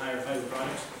some of those higher fiber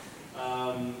products.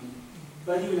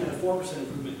 But even at a 4%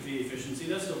 improvement in feed efficiency,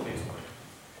 that still pays for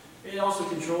it. It also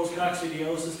controls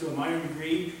coccidiosis to a minor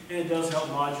degree, and it does help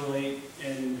modulate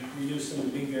and reduce some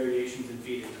of the big variations in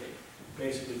feed intake.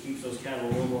 Basically keeps those cattle a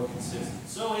little more consistent.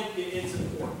 So it's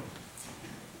important.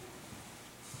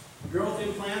 Growth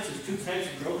implants, there's two types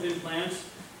of growth implants.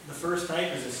 The first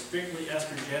type is a strictly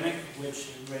estrogenic, which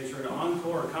everybody's heard of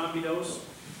Encore or Compidose.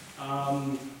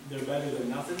 They're better than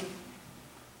nothing,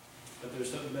 but there's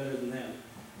something better than them.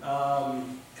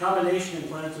 Combination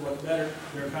implants are what's better.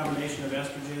 They're a combination of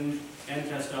estrogen and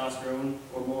testosterone,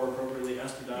 or more appropriately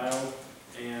estradiol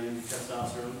and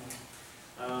testosterone.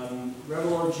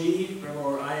 Revelor G,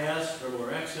 Revelor IS,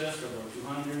 Revelor XS, Revelor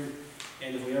 200,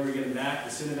 and if we ever get them back,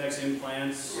 the Synovex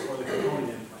implants or the component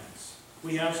implants.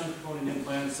 We have some component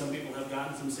implants. Some people have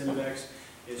gotten some Synovex.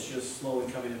 It's just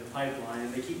slowly coming in the pipeline,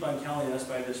 and they keep on telling us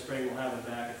by this spring we'll have it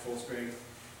back at full strength.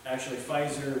 Actually,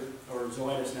 Pfizer, or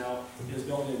Zoetis now, is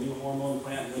building a new hormone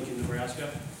plant in Lincoln,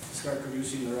 Nebraska, to start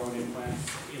producing their own implants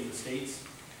in the States.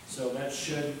 So that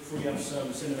should free up some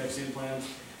Synovex implants.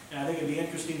 And I think it'd be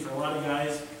interesting for a lot of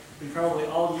guys. We probably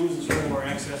all use this Revelor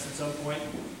XS at some point.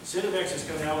 Synovex is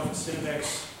coming out with a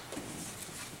Synovex,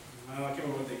 I can't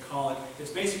remember what they call it.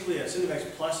 It's basically a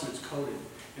Synovex Plus, and it's coated.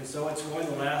 And so it's going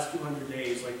to last 200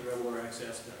 days like the Revelor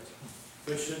XS does,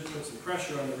 which should put some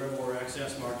pressure on the Revelor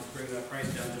XS market to bring that price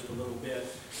down just a little bit,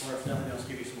 or if nothing else,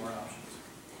 give you some more options.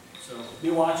 So be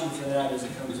watching for that as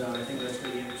it comes out. I think that's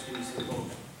going to be interesting to see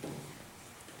both.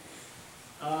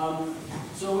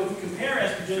 So if we compare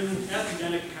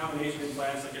estrogenic combination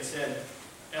implants, like I said,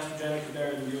 estrogenic is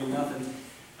better than doing nothing.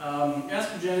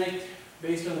 Estrogenic,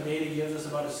 based on the data, gives us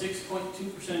about a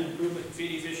 6.2% improvement in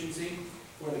feed efficiency,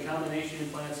 where the combination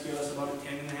implants give us about a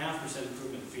 10.5%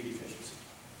 improvement in feed efficiency.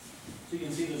 So you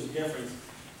can see there's a difference.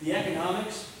 The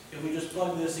economics, if we just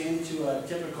plug this into a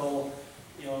typical,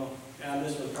 and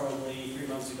this was probably 3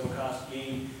 months ago, cost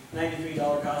gain,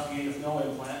 $93 cost gain with no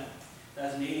implant.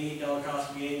 That's an $88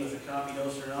 cost gain with a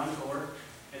Compidose or an Encore,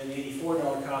 and an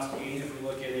 $84 cost gain if we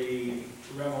look at a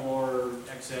Revelor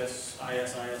XS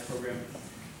IS program.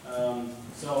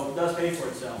 So it does pay for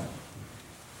itself.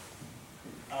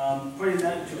 Putting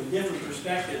that into a different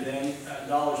perspective then,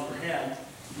 dollars per head,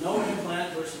 no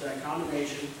implant versus that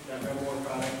combination, that Revelor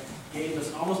product, gave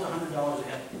us almost $100 a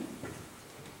head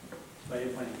by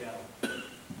implanting cattle.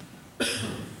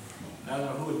 I don't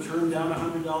know who would turn down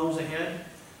 $100 a head.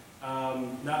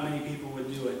 Not many people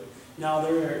would do it. Now,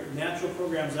 there are natural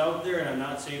programs out there, and I'm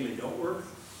not saying they don't work,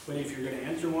 but if you're going to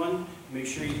enter one, make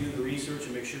sure you do the research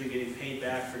and make sure you're getting paid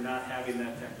back for not having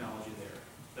that technology there.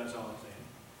 That's all I'm saying.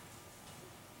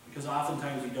 Because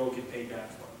oftentimes you don't get paid back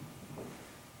for them.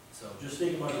 So just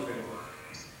think about it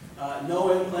critically.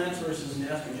 No implants versus an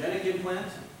estrogenic implant.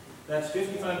 That's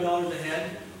 $55 a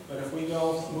head, but if we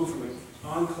move from an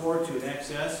Encore to an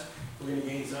XS, we're going to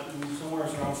gain somewhere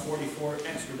around $44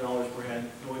 extra per head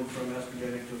going from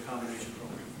estrogenic to a combination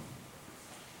program.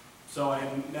 So I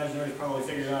imagine everybody's probably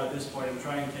figured out at this point, I'm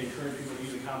trying to encourage people to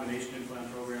use a combination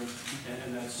implant program,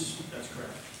 and that's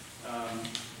correct.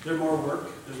 They're more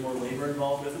work, there's more labor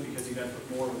involved with them because you've got to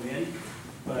put more of them in,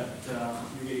 but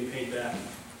you're getting paid back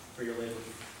for your labor.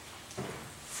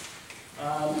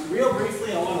 Real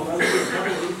briefly, I want to run through a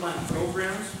couple of implant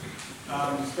programs.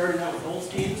 Starting out with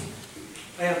Holsteins.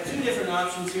 I have two different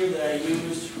options here that I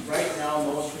use right now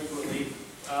most frequently.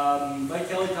 Like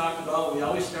Kelly talked about, we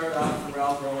always start off with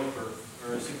Ralph Rollick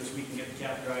or as soon as we can get the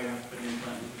calf dry enough to put an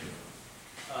implant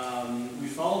in. We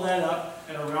follow that up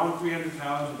at around 300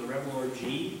 pounds with the Revelor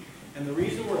G. And the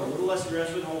reason we're a little less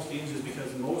aggressive with Holsteins is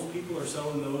because most people are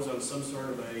selling those on some sort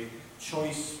of a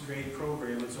choice grade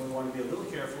program, and so we want to be a little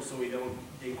careful so we don't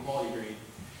take quality grade.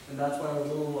 And that's why we're a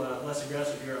little less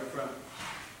aggressive here up front.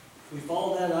 We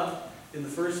follow that up in the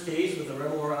first case with the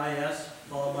Revelor IS,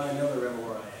 followed by another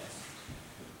Revelor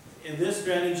IS. And this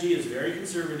strategy is very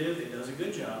conservative, it does a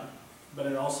good job, but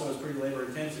it also is pretty labor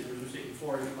intensive because we're sticking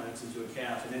 4 implants into a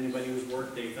calf, and anybody who's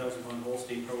worked a 1,000-pound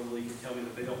Holstein probably can tell me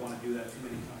that they don't want to do that too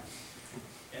many times.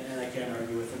 and I can't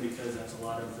argue with them because that's a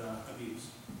lot of abuse.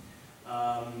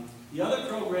 The other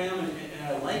program, and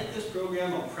I like this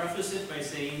program, I'll preface it by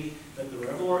saying that the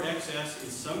Revlor XS in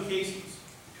some cases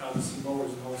causes some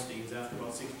mowers and Holsteins after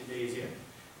about 60 days in.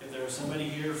 If there was somebody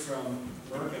here from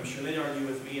work, I'm sure they'd argue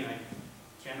with me, and I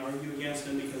can't argue against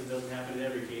them because it doesn't happen in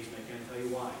every case, and I can't tell you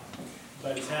why.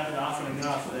 But it's happened often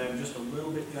enough that I'm just a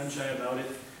little bit gun shy about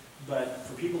it. But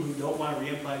for people who don't want to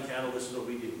reimplant cattle, this is what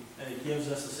we do. And it gives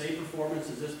us the same performance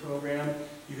as this program.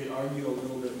 You could argue a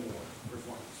little bit more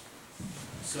performance.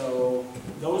 So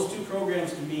those two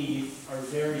programs to me are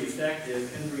very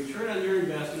effective. And the return on your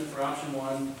investment for option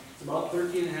one is about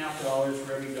 $13.50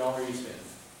 for every dollar you spend.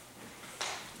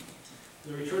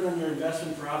 The return on your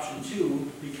investment for option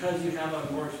two, because you have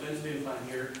a more expensive implant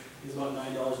here, is about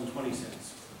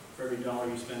 $9.20 for every dollar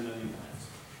you spend on implants.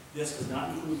 This does not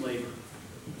include labor.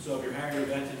 So if you're hiring a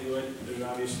vet to do it, there's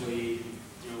obviously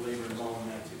labor involved in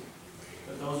that too.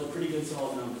 But those are pretty good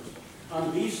solid numbers. On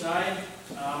the beef side,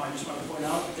 I just want to point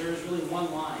out that there is really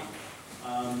one line.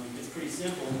 It's pretty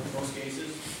simple in most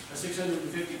cases. A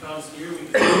 650 pound steer, we can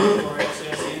put our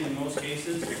excess in most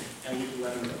cases, and we can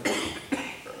let them go.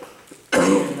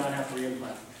 We do not have to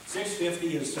reimplant.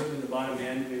 650 is certainly the bottom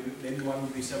end. Maybe one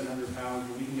would be 700 pounds,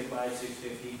 but we can get by at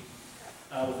 650.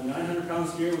 With a 900 pound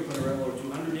steer, we put a Revlor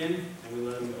 200 in, and we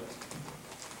let them go.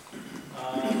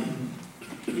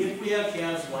 If we have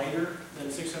calves lighter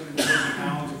than 650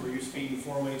 pounds, if we're feeding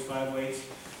 4 weights, 5 weights,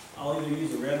 I'll either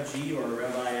use a Rev G or a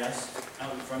Rev IS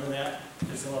out in front of that to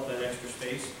fill up that extra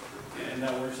space, and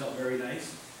that works out very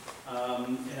nice.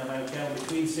 And if I have cattle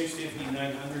between 650 and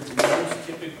 900 pounds,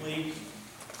 typically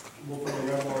we'll put a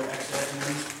Revlor XS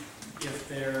in. If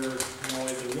they're,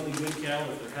 if they're really good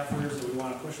cattle, if they're heifers that we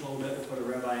want to push a little bit, we'll put a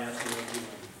Rev IS in.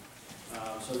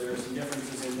 So there are some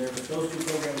differences in there, but those two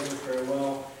programs work very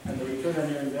well, and the return on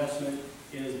your investment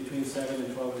is between $7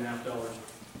 and $12.50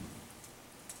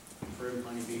 for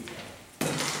implanting beef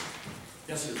cattle.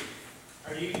 Yes, sir.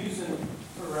 Are you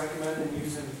recommending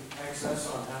using excess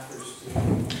on heifers too?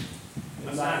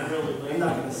 I'm not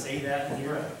going to say that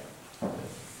here.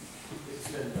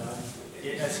 It's been done.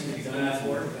 Yeah, I've seen it done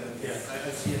before. Yeah,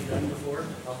 I've seen it done before.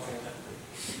 Okay.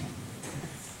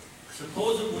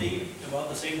 Supposedly, about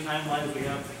the same timeline as we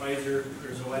have the Pfizer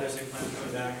or Zoetis implants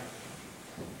coming back,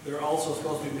 they're also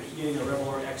supposed to be getting a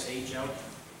Revlor XH out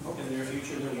in the near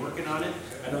future. They're working on it.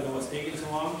 I don't know what's taking so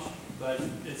long, but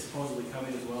it's supposedly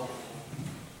coming as well.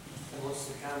 And what's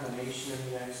the combination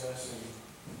of the XS and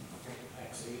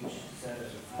XH?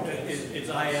 Is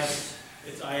that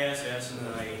It's ISS and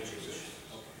then IHH.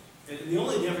 And the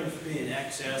only difference between an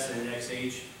XS and an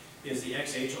XH is the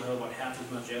XH will have about half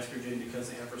as much estrogen because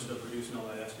the heifer's still producing all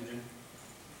that estrogen.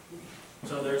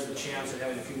 So there's the chance of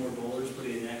having a few more bowlers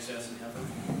putting in XS and heifer.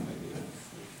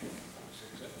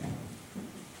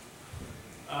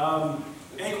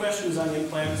 Any questions on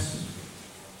implants?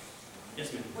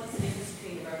 Yes, ma'am. What's the difference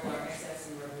between the Revlor XS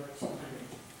and Revlor 200?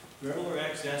 Revlor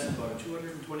XS is about a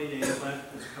 220-day implant.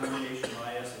 It's a combination of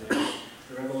IS and X.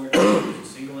 The Revlor XS is a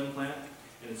single implant,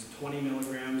 and it's 20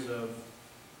 milligrams of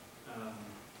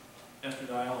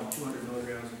estradiol and 200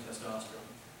 milligrams of testosterone.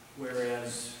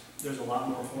 Whereas there's a lot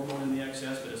more hormone in the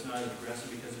XS, but it's not as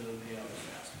aggressive because it doesn't pay out as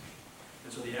fast.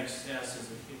 And so the XS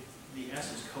the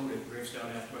S is coated, breaks down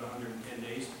after about 110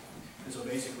 days. And so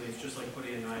basically it's just like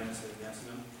putting an IS and an S in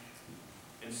them.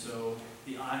 And so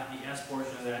the S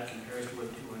portion of that compares to what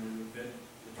the 200 would fit.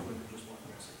 The 200 is just more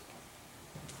aggressive.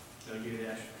 That'll give you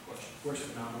the actual question. Works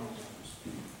phenomenal.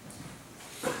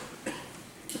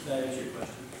 That is your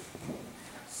question.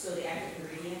 So the active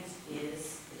ingredient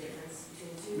is the difference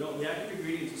between the two? No, the active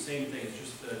ingredient is the same thing. It's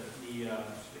just the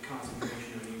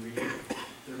concentration of the ingredient.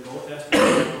 They're both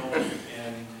estradiol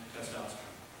and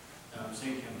testosterone.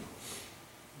 Same chemical.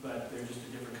 But they're just a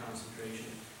different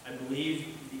concentration. I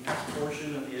believe the S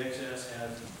portion of the XS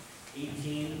has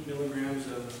 18 milligrams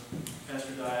of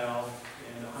estradiol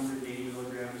and 180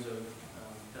 milligrams of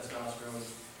testosterone,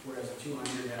 whereas the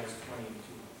 200 has 22.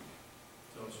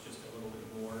 So it's just a little bit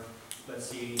more. But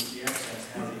see, the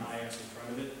XS has the IS in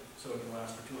front of it, so it can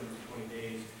last for 220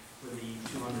 days, where the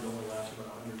 200 only lasts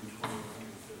about 120 or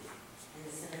 130. And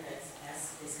the Cinevex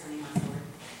S is coming on board?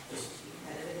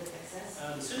 Competitive with XS?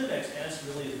 The Cinevex S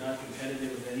really is not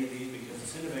competitive with any of these because the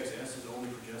Cinevex S is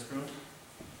only progesterone.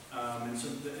 And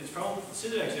so it's probably, the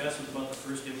Cinevex S was about the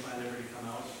first implant ever to come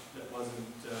out that wasn't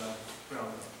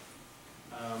relevant.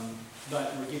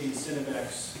 But we're getting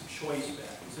Cinevex Choice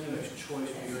back. Cinevex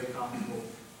Choice would be very comparable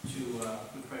to,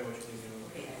 probably what you're thinking of.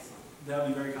 Okay, excellent. That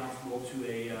would be very comparable to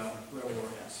a Revlor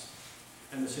S.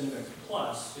 And the Cinevex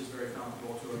Plus is very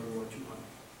comparable to a Revlor 200.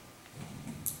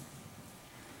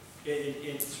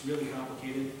 It's really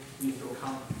complicated. You throw a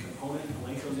component and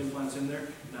link those implants in there,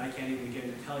 and I can't even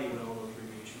begin to tell you what all those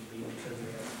abbreviations mean because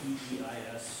they have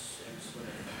EEISX,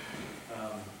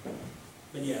 whatever.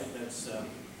 But yeah, that's,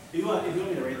 if you want me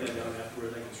to write that down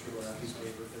afterwards, I can scribble on a piece of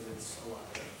paper because it's a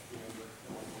lot to remember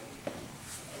at one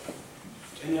point.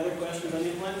 Any other questions on the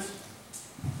implants?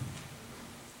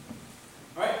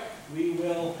 All right, we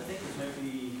will, I think this might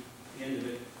be the end of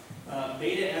it.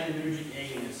 Beta adrenergic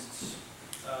agonists,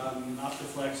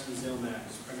 Optiflex and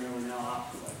Zilmax, primarily now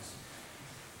Optiflex.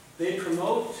 They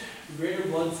promote greater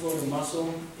blood flow to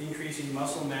muscle, increasing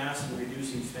muscle mass and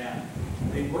reducing fat.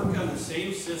 They work on the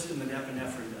same system that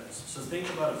epinephrine does. So think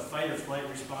about a fight or flight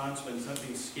response. When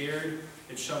something's scared,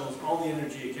 it shuttles all the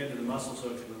energy akin to the muscle so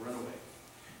it can run away.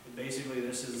 And basically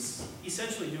this is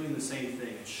essentially doing the same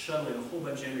thing. It's shuttling a whole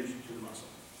bunch of energy to the muscle,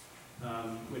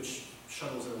 which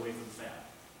shuttles it away from fat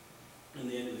in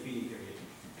the end of the feeding period.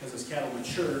 Because as cattle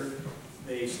mature,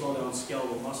 they slow down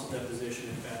skeletal muscle deposition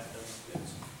and fat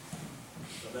deposition.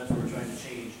 So that's what we're trying to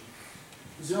change.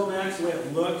 Zilmax, the way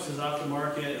it looks, is off the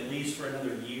market at least for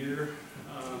another year.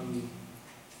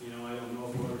 You know, I don't know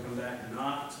if we'll ever come back or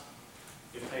not.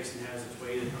 If Tyson has its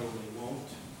way, it probably won't.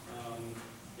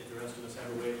 If the rest of us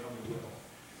have a way, it probably will.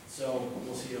 So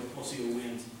we'll see who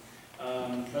wins.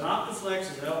 But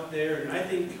Optiflex is out there, and I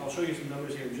think, I'll show you some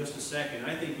numbers here in just a second.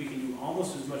 I think we can do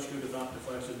almost as much good with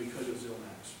Optiflex as we could with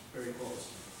Zilmax. Very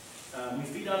close. We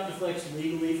feed Optiflex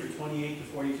legally for 28 to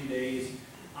 42 days.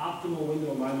 Optimal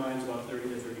window in my mind is about 30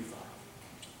 to 35.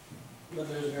 But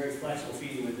there's a very flexible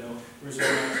feeding window. Whereas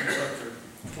Zilmax was up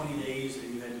for 20 days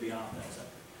and you had to be off that sector.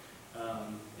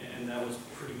 And that was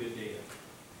pretty good data.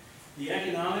 The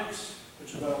economics,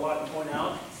 which is what I want to point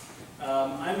out,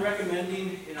 I'm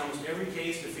recommending in almost every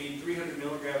case to feed 300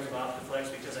 milligrams of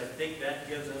Optiflex because I think that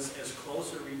gives us as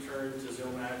close a return to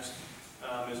Zilmax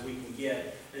as we can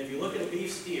get. And if you look at a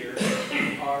beef steer,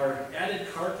 our added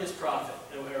carcass profit,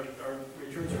 our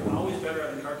returns are always better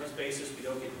on the carcass basis. We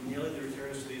don't get nearly the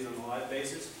returns to these on the live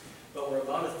basis, but we're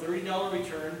about a $30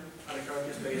 return on a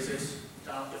carcass basis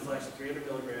to Optiflex at 300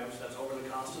 milligrams. That's over the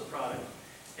cost of the product.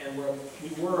 And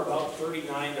we were about $39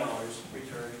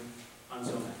 return on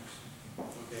Zilmax.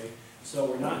 Okay, so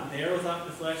we're not there with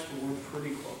Optiflex, but we're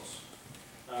pretty close.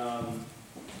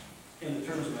 In the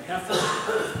terms of a heifer,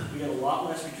 we get a lot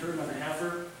less return on a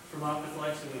heifer from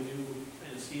Optiflex than we do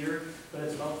in a steer, but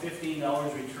it's about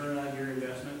 $15 return on your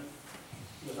investment.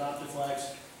 With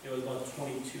Optiflex, it was about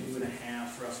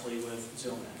 22.5 roughly with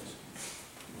Zilmax.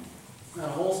 Now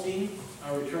Holstein,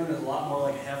 our return is a lot more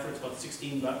like a heifer. It's about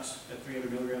 $16 at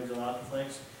 300 milligrams of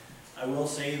Optiflex. I will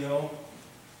say though,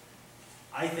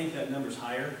 I think that number's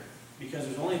higher because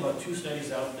there's only about 2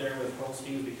 studies out there with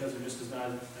Holsteins because there just is not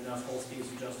enough Holsteins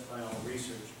to justify all the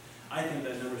research. I think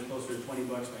that number's closer to $20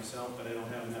 myself, but I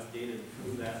don't have enough data to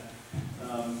prove that.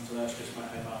 So that's just my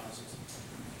hypothesis.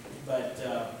 But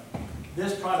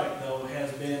this product though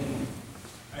has been,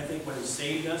 I think, what has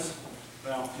saved us,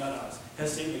 well, not us,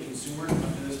 has saved the consumer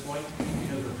up to this point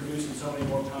because we're producing so many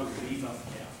more pounds of beef off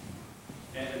the calf.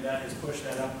 And that has pushed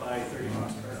that up by 30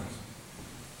 bucks per ounce.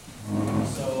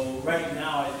 So right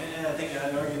now, and I think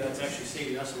I'd argue that's actually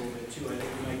saving us a little bit too. I think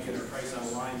we might get our price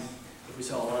online if we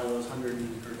sell a lot of those $100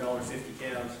 or $1.50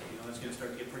 calves. You know, that's going to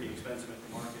start to get pretty expensive at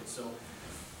the market. So,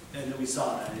 and we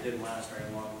saw that it didn't last very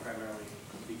long, primarily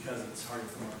because it's hard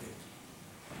to market.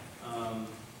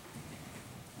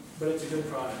 But it's a good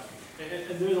product.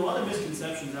 And there's a lot of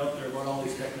misconceptions out there about all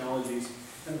these technologies.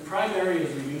 And the primary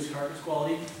is reduced carcass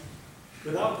quality.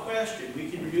 Without question, we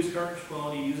can reduce carcass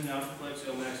quality using Optiflex,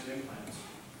 Zilmax, and implants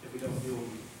if we don't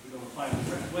apply them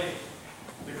the correct way.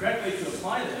 The correct way to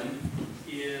apply them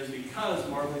is because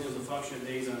marbling is a function of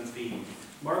days on feed.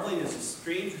 Marbling is a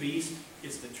strange beast.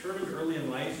 It's determined early in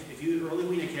life. If you early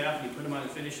wean a calf and you put him on a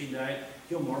finishing diet,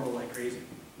 he'll marble like crazy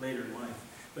later in life.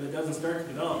 But it doesn't start to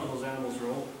develop until those animals are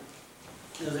older.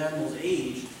 As animals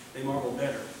age, they marble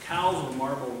better. Cows will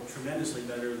marble tremendously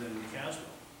better than calves will.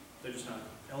 They're just not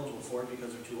eligible for it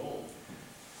because they're too old.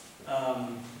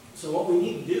 So what we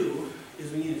need to do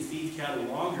is we need to feed cattle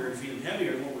longer and feed them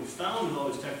heavier. And what we've found with all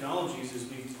these technologies is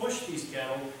we've pushed these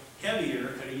cattle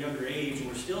heavier at a younger age, and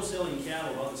we're still selling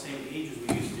cattle about the same age as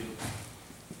we used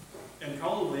to, and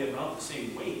probably about the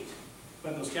same weight.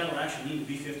 But those cattle actually need to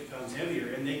be 50 pounds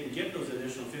heavier, and they can get those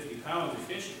additional 50 pounds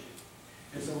efficiently.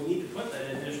 And so we need to put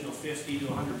that additional 50 to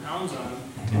 100 pounds on them,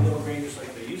 and they'll grain just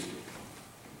like they used to.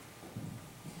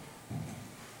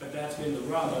 But that's been the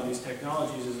rub on these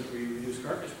technologies, is that we reduce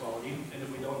carcass quality, and if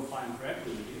we don't apply them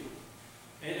correctly, we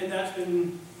do. And that's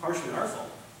been partially our fault.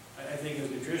 I think as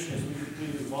nutritionists,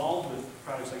 we've evolved with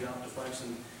products like Optiflex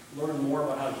and learned more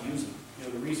about how to use them.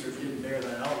 the research didn't bear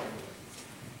that out.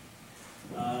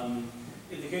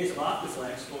 In the case of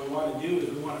Optiflex, what we want to do is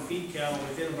we want to feed cattle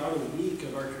within about a week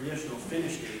of our traditional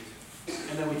finish date.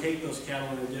 And then we take those cattle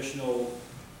an additional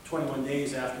 21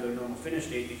 days after their normal finish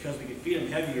date, because we can feed them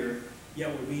heavier, yet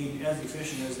we're being as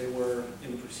efficient as they were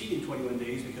in the preceding 21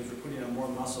 days, because we're putting on more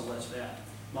muscle, less fat.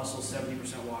 Muscle is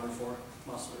 70% water for,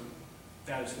 muscle,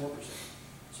 fat is 4%.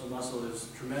 So muscle is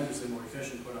tremendously more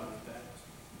efficient to put on than fat is.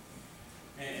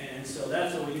 And so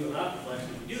that's what we do with Optiflex.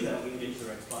 If we do that, we can get to the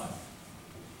right spot.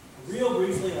 Real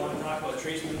briefly, I want to talk about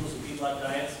trace minerals and feedlot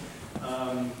diets.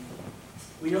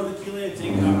 We know that chelated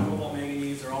zinc, copper, cobalt,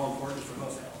 manganese are all important for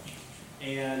hoof health.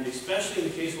 And especially in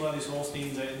the case of a lot of these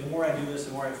Holsteins, the more I do this,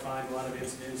 the more I find a lot of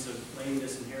incidents of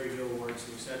lameness and hairy heel warts,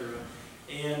 etc.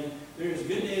 And there's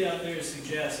good data out there to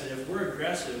suggest that if we're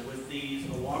aggressive with these,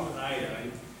 along with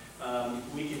iodine,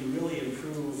 we can really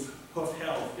improve hoof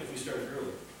health if we start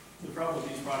early. The problem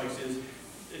with these products is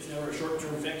it's never a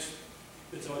short-term fix,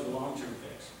 it's always a long-term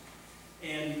fix.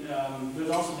 And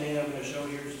there's also data I'm going to show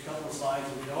here, just a couple of slides,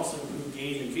 and we also improve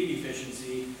gain and feed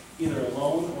efficiency, either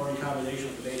alone or in combination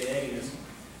with the beta agonist.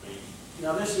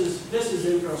 Now this is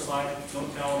Zinpro slide,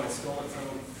 don't tell them I stole it from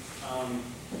them,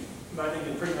 but I think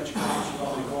it pretty much accomplishes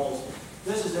all the goals.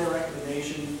 This is their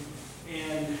recommendation,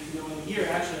 and in here,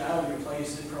 actually I would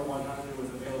replace Zinpro 100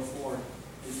 with Avail 4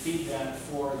 and feed that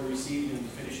for the receiving and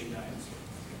finishing diets.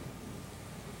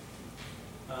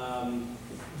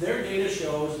 Their data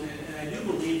shows, and I do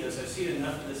believe this, I've seen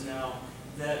enough of this now,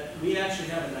 that we actually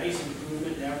have a nice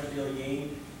improvement in average daily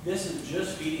gain. This is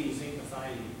just feeding zinc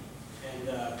methionine.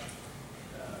 And,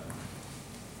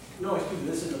 no, excuse me,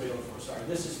 this is Avail 4, sorry.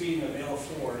 This is feeding Avail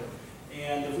 4.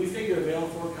 And if we figure Avail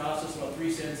 4 costs us about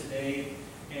 3 cents a day,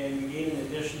 and we gain an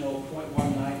additional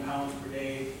 0.19 pounds per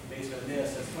day based on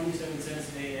this, that's 27 cents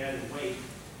a day added weight.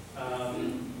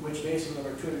 Which based on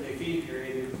our 200-day feeding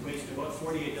period equates to about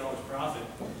 $48 profit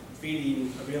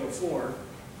feeding Avail 4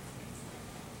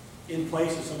 in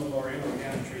place of some of our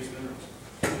inorganic trace minerals,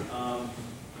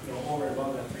 over and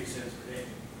above that 3 cents per day.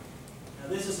 Now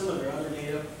this is some of their other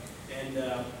data, and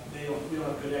we don't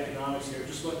have good economics here.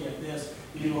 Just looking at this,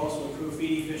 we do also improve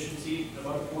feed efficiency,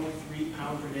 about a 0.3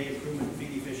 pound per day improvement in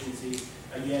feed efficiency,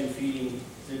 again feeding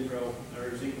Zinpro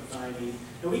or zinc methionine.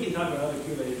 And we can talk about other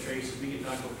chelated traces. We can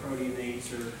talk about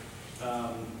proteinates or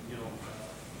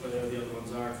whatever the other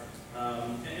ones are.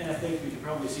 And I think we can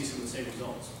probably see some of the same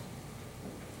results.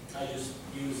 I just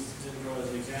use Zinpro as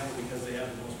an example because they have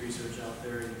the most research out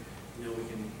there, and we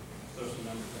can throw some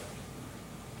numbers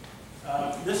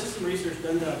out. This is some research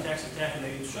done down at Texas Tech, and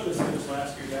they showed us this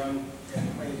last year down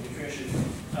at Plains Nutrition.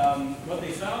 What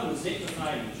they found was zinc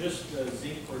methionine, just the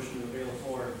zinc portion of Avail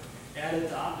 4, added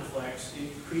to Optiflex,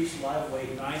 increased live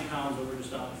weight 9 pounds over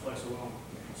just Optiflex alone.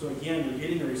 So again, we're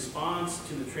getting a response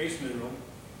to the trace mineral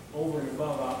over and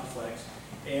above Optiflex,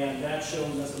 and that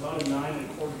shows us about a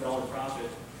 $9.25 profit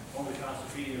over the cost of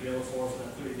feeding Avail 4 for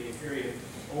that 30-day period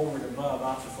over and above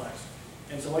Optiflex.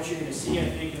 And so what you're going to see, I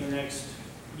think, in the next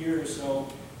year or so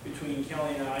between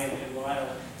Kelly and I and Lyle,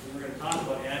 is we're going to talk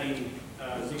about adding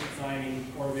zinc methionine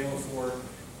or Avail 4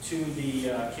 to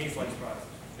the K-Flex product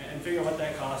and figure out what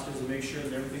that cost is and make sure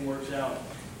that everything works out.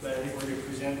 But I think we're going to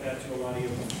present that to a lot of you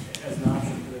as an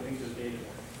option because I think there's data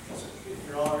there. If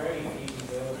you're already feeding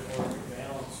Avail 4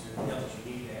 balance,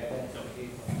 you need to add that to the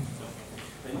K-Flex.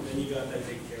 Then you got that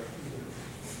taken care of.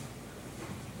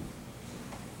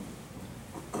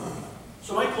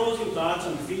 So my closing thoughts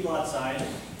on the feedlot side,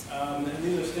 and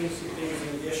these are things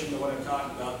in addition to what I've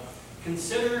talked about.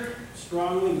 Consider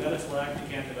strongly metaphylactic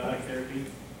antibiotic therapy.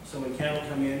 So when cattle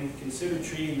come in, consider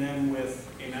treating them with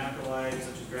a macrolide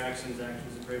such as Draxxin,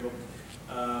 Zactins, and Prevost,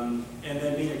 and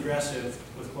then being aggressive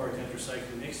with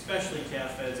chlorotetracycline, especially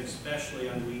calf feds, especially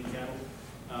on weak cattle.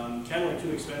 Cattle are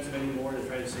too expensive anymore to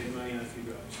try to save money on a few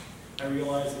drugs. I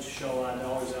realize that you shell a lot of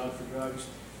dollars out for drugs,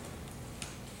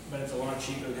 but it's a lot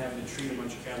cheaper than having to treat a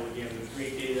bunch of cattle again. There's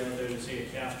great data out there that say a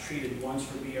calf treated once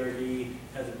for BRD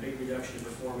has a big reduction in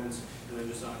performance, and then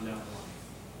just on and down the line.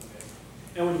 Okay.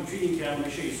 And when you're treating cattle,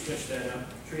 make sure you switch that up.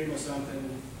 Treat them with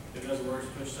something. If it doesn't work,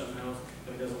 switch something else.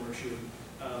 If it doesn't work, shoot them.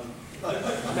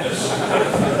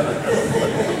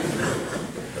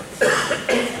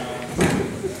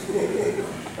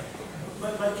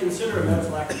 But consider a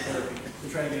metaphylactic therapy to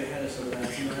try to get ahead of some of that.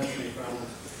 So you don't have too many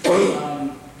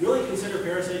problems. Really consider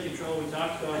parasite control. We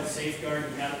talked about safeguard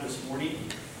and cattle this morning,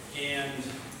 and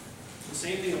the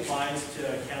same thing applies to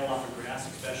cattle off of grass,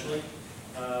 especially.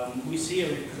 We see a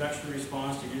reproduction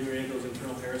response to either those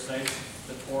internal parasites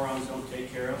that porons don't take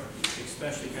care of,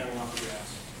 especially cattle off of grass,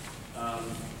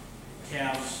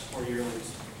 calves or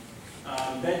yearlings.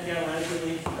 Bed cattle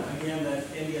adequately, again, that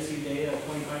NDS see data,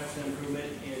 25% improvement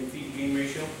in feed to gain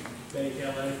ratio, bedding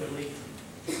cattle adequately.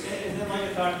 And then like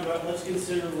I talked about, let's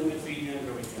consider limit feeding and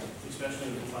growing cattle, especially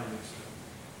in confinements.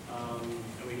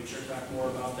 And we can sure talk more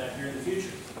about that here in the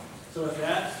future. So with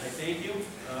that, I thank you.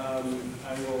 I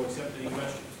will accept any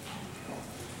questions.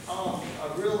 A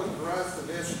real aggressive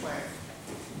implant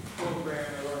program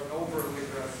or an overly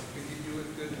aggressive, could you do as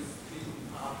good as the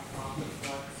optimal?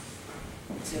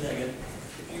 Say that again.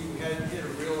 If you had hit a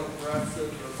real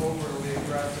aggressive or overly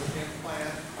aggressive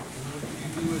implant, could you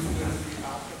do as good as the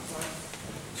optimal?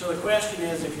 So the question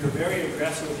is, if you're very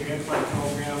aggressive with your implant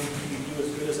program, can you do as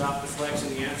good as Optiflex?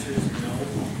 And the answer is no.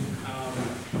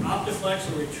 Optiflex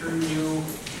will return you,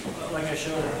 like I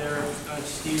showed it there,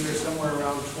 steer somewhere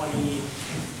around $23.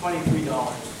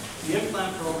 The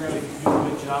implant program, if you do a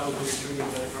good job, will return you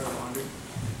better part of 100.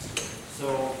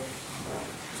 So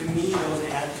to me, those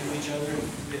add to each other.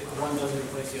 One doesn't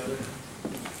replace the other.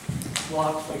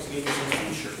 Well, Optiflex gave you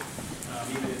something, sure.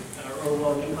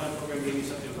 Well, the implant program gave you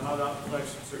something without Optiflex,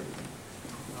 certainly.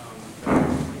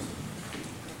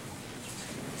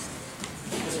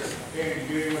 Yes, sir. Gary,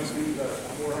 do you want to do the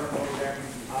 400 milligram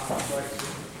Optiflex?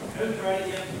 I haven't tried it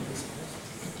yet.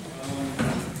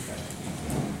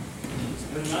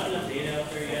 There's not enough data out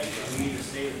there yet for me to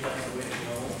say that that's the way to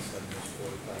go.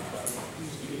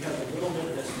 Because a little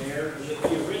bit that's there,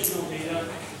 the original data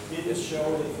didn't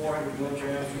show that 400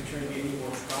 milligrams returned any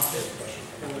more profit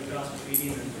from the cost of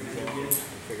feeding than 350 did.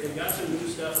 They've got some new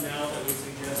stuff now that would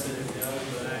suggest that it does,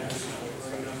 but I'm just not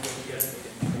working enough with it yet.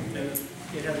 And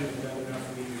it hasn't been done enough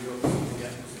for me to real quick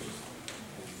yet.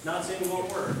 Not saying it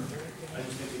won't work. I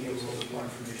just think we need a little bit more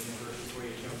information first before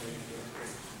you jump in.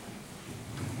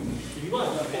 If you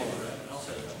want to jump in, I'll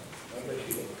set it up.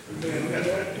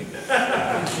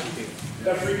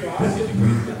 Got free coffee?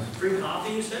 Free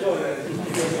coffee, you said?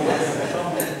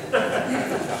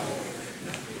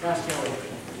 Ask Kelly.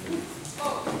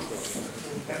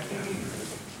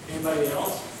 Anybody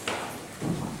else?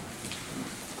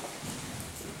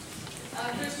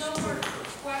 There's no more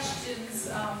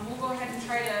questions. We'll go ahead and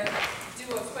try to do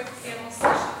a quick panel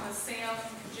session with Sam,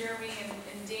 Jeremy,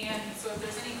 and Dan. So if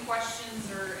there's any questions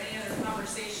or any other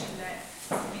conversation that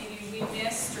maybe we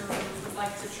missed or would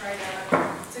like to try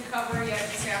to cover yet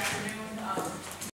this afternoon,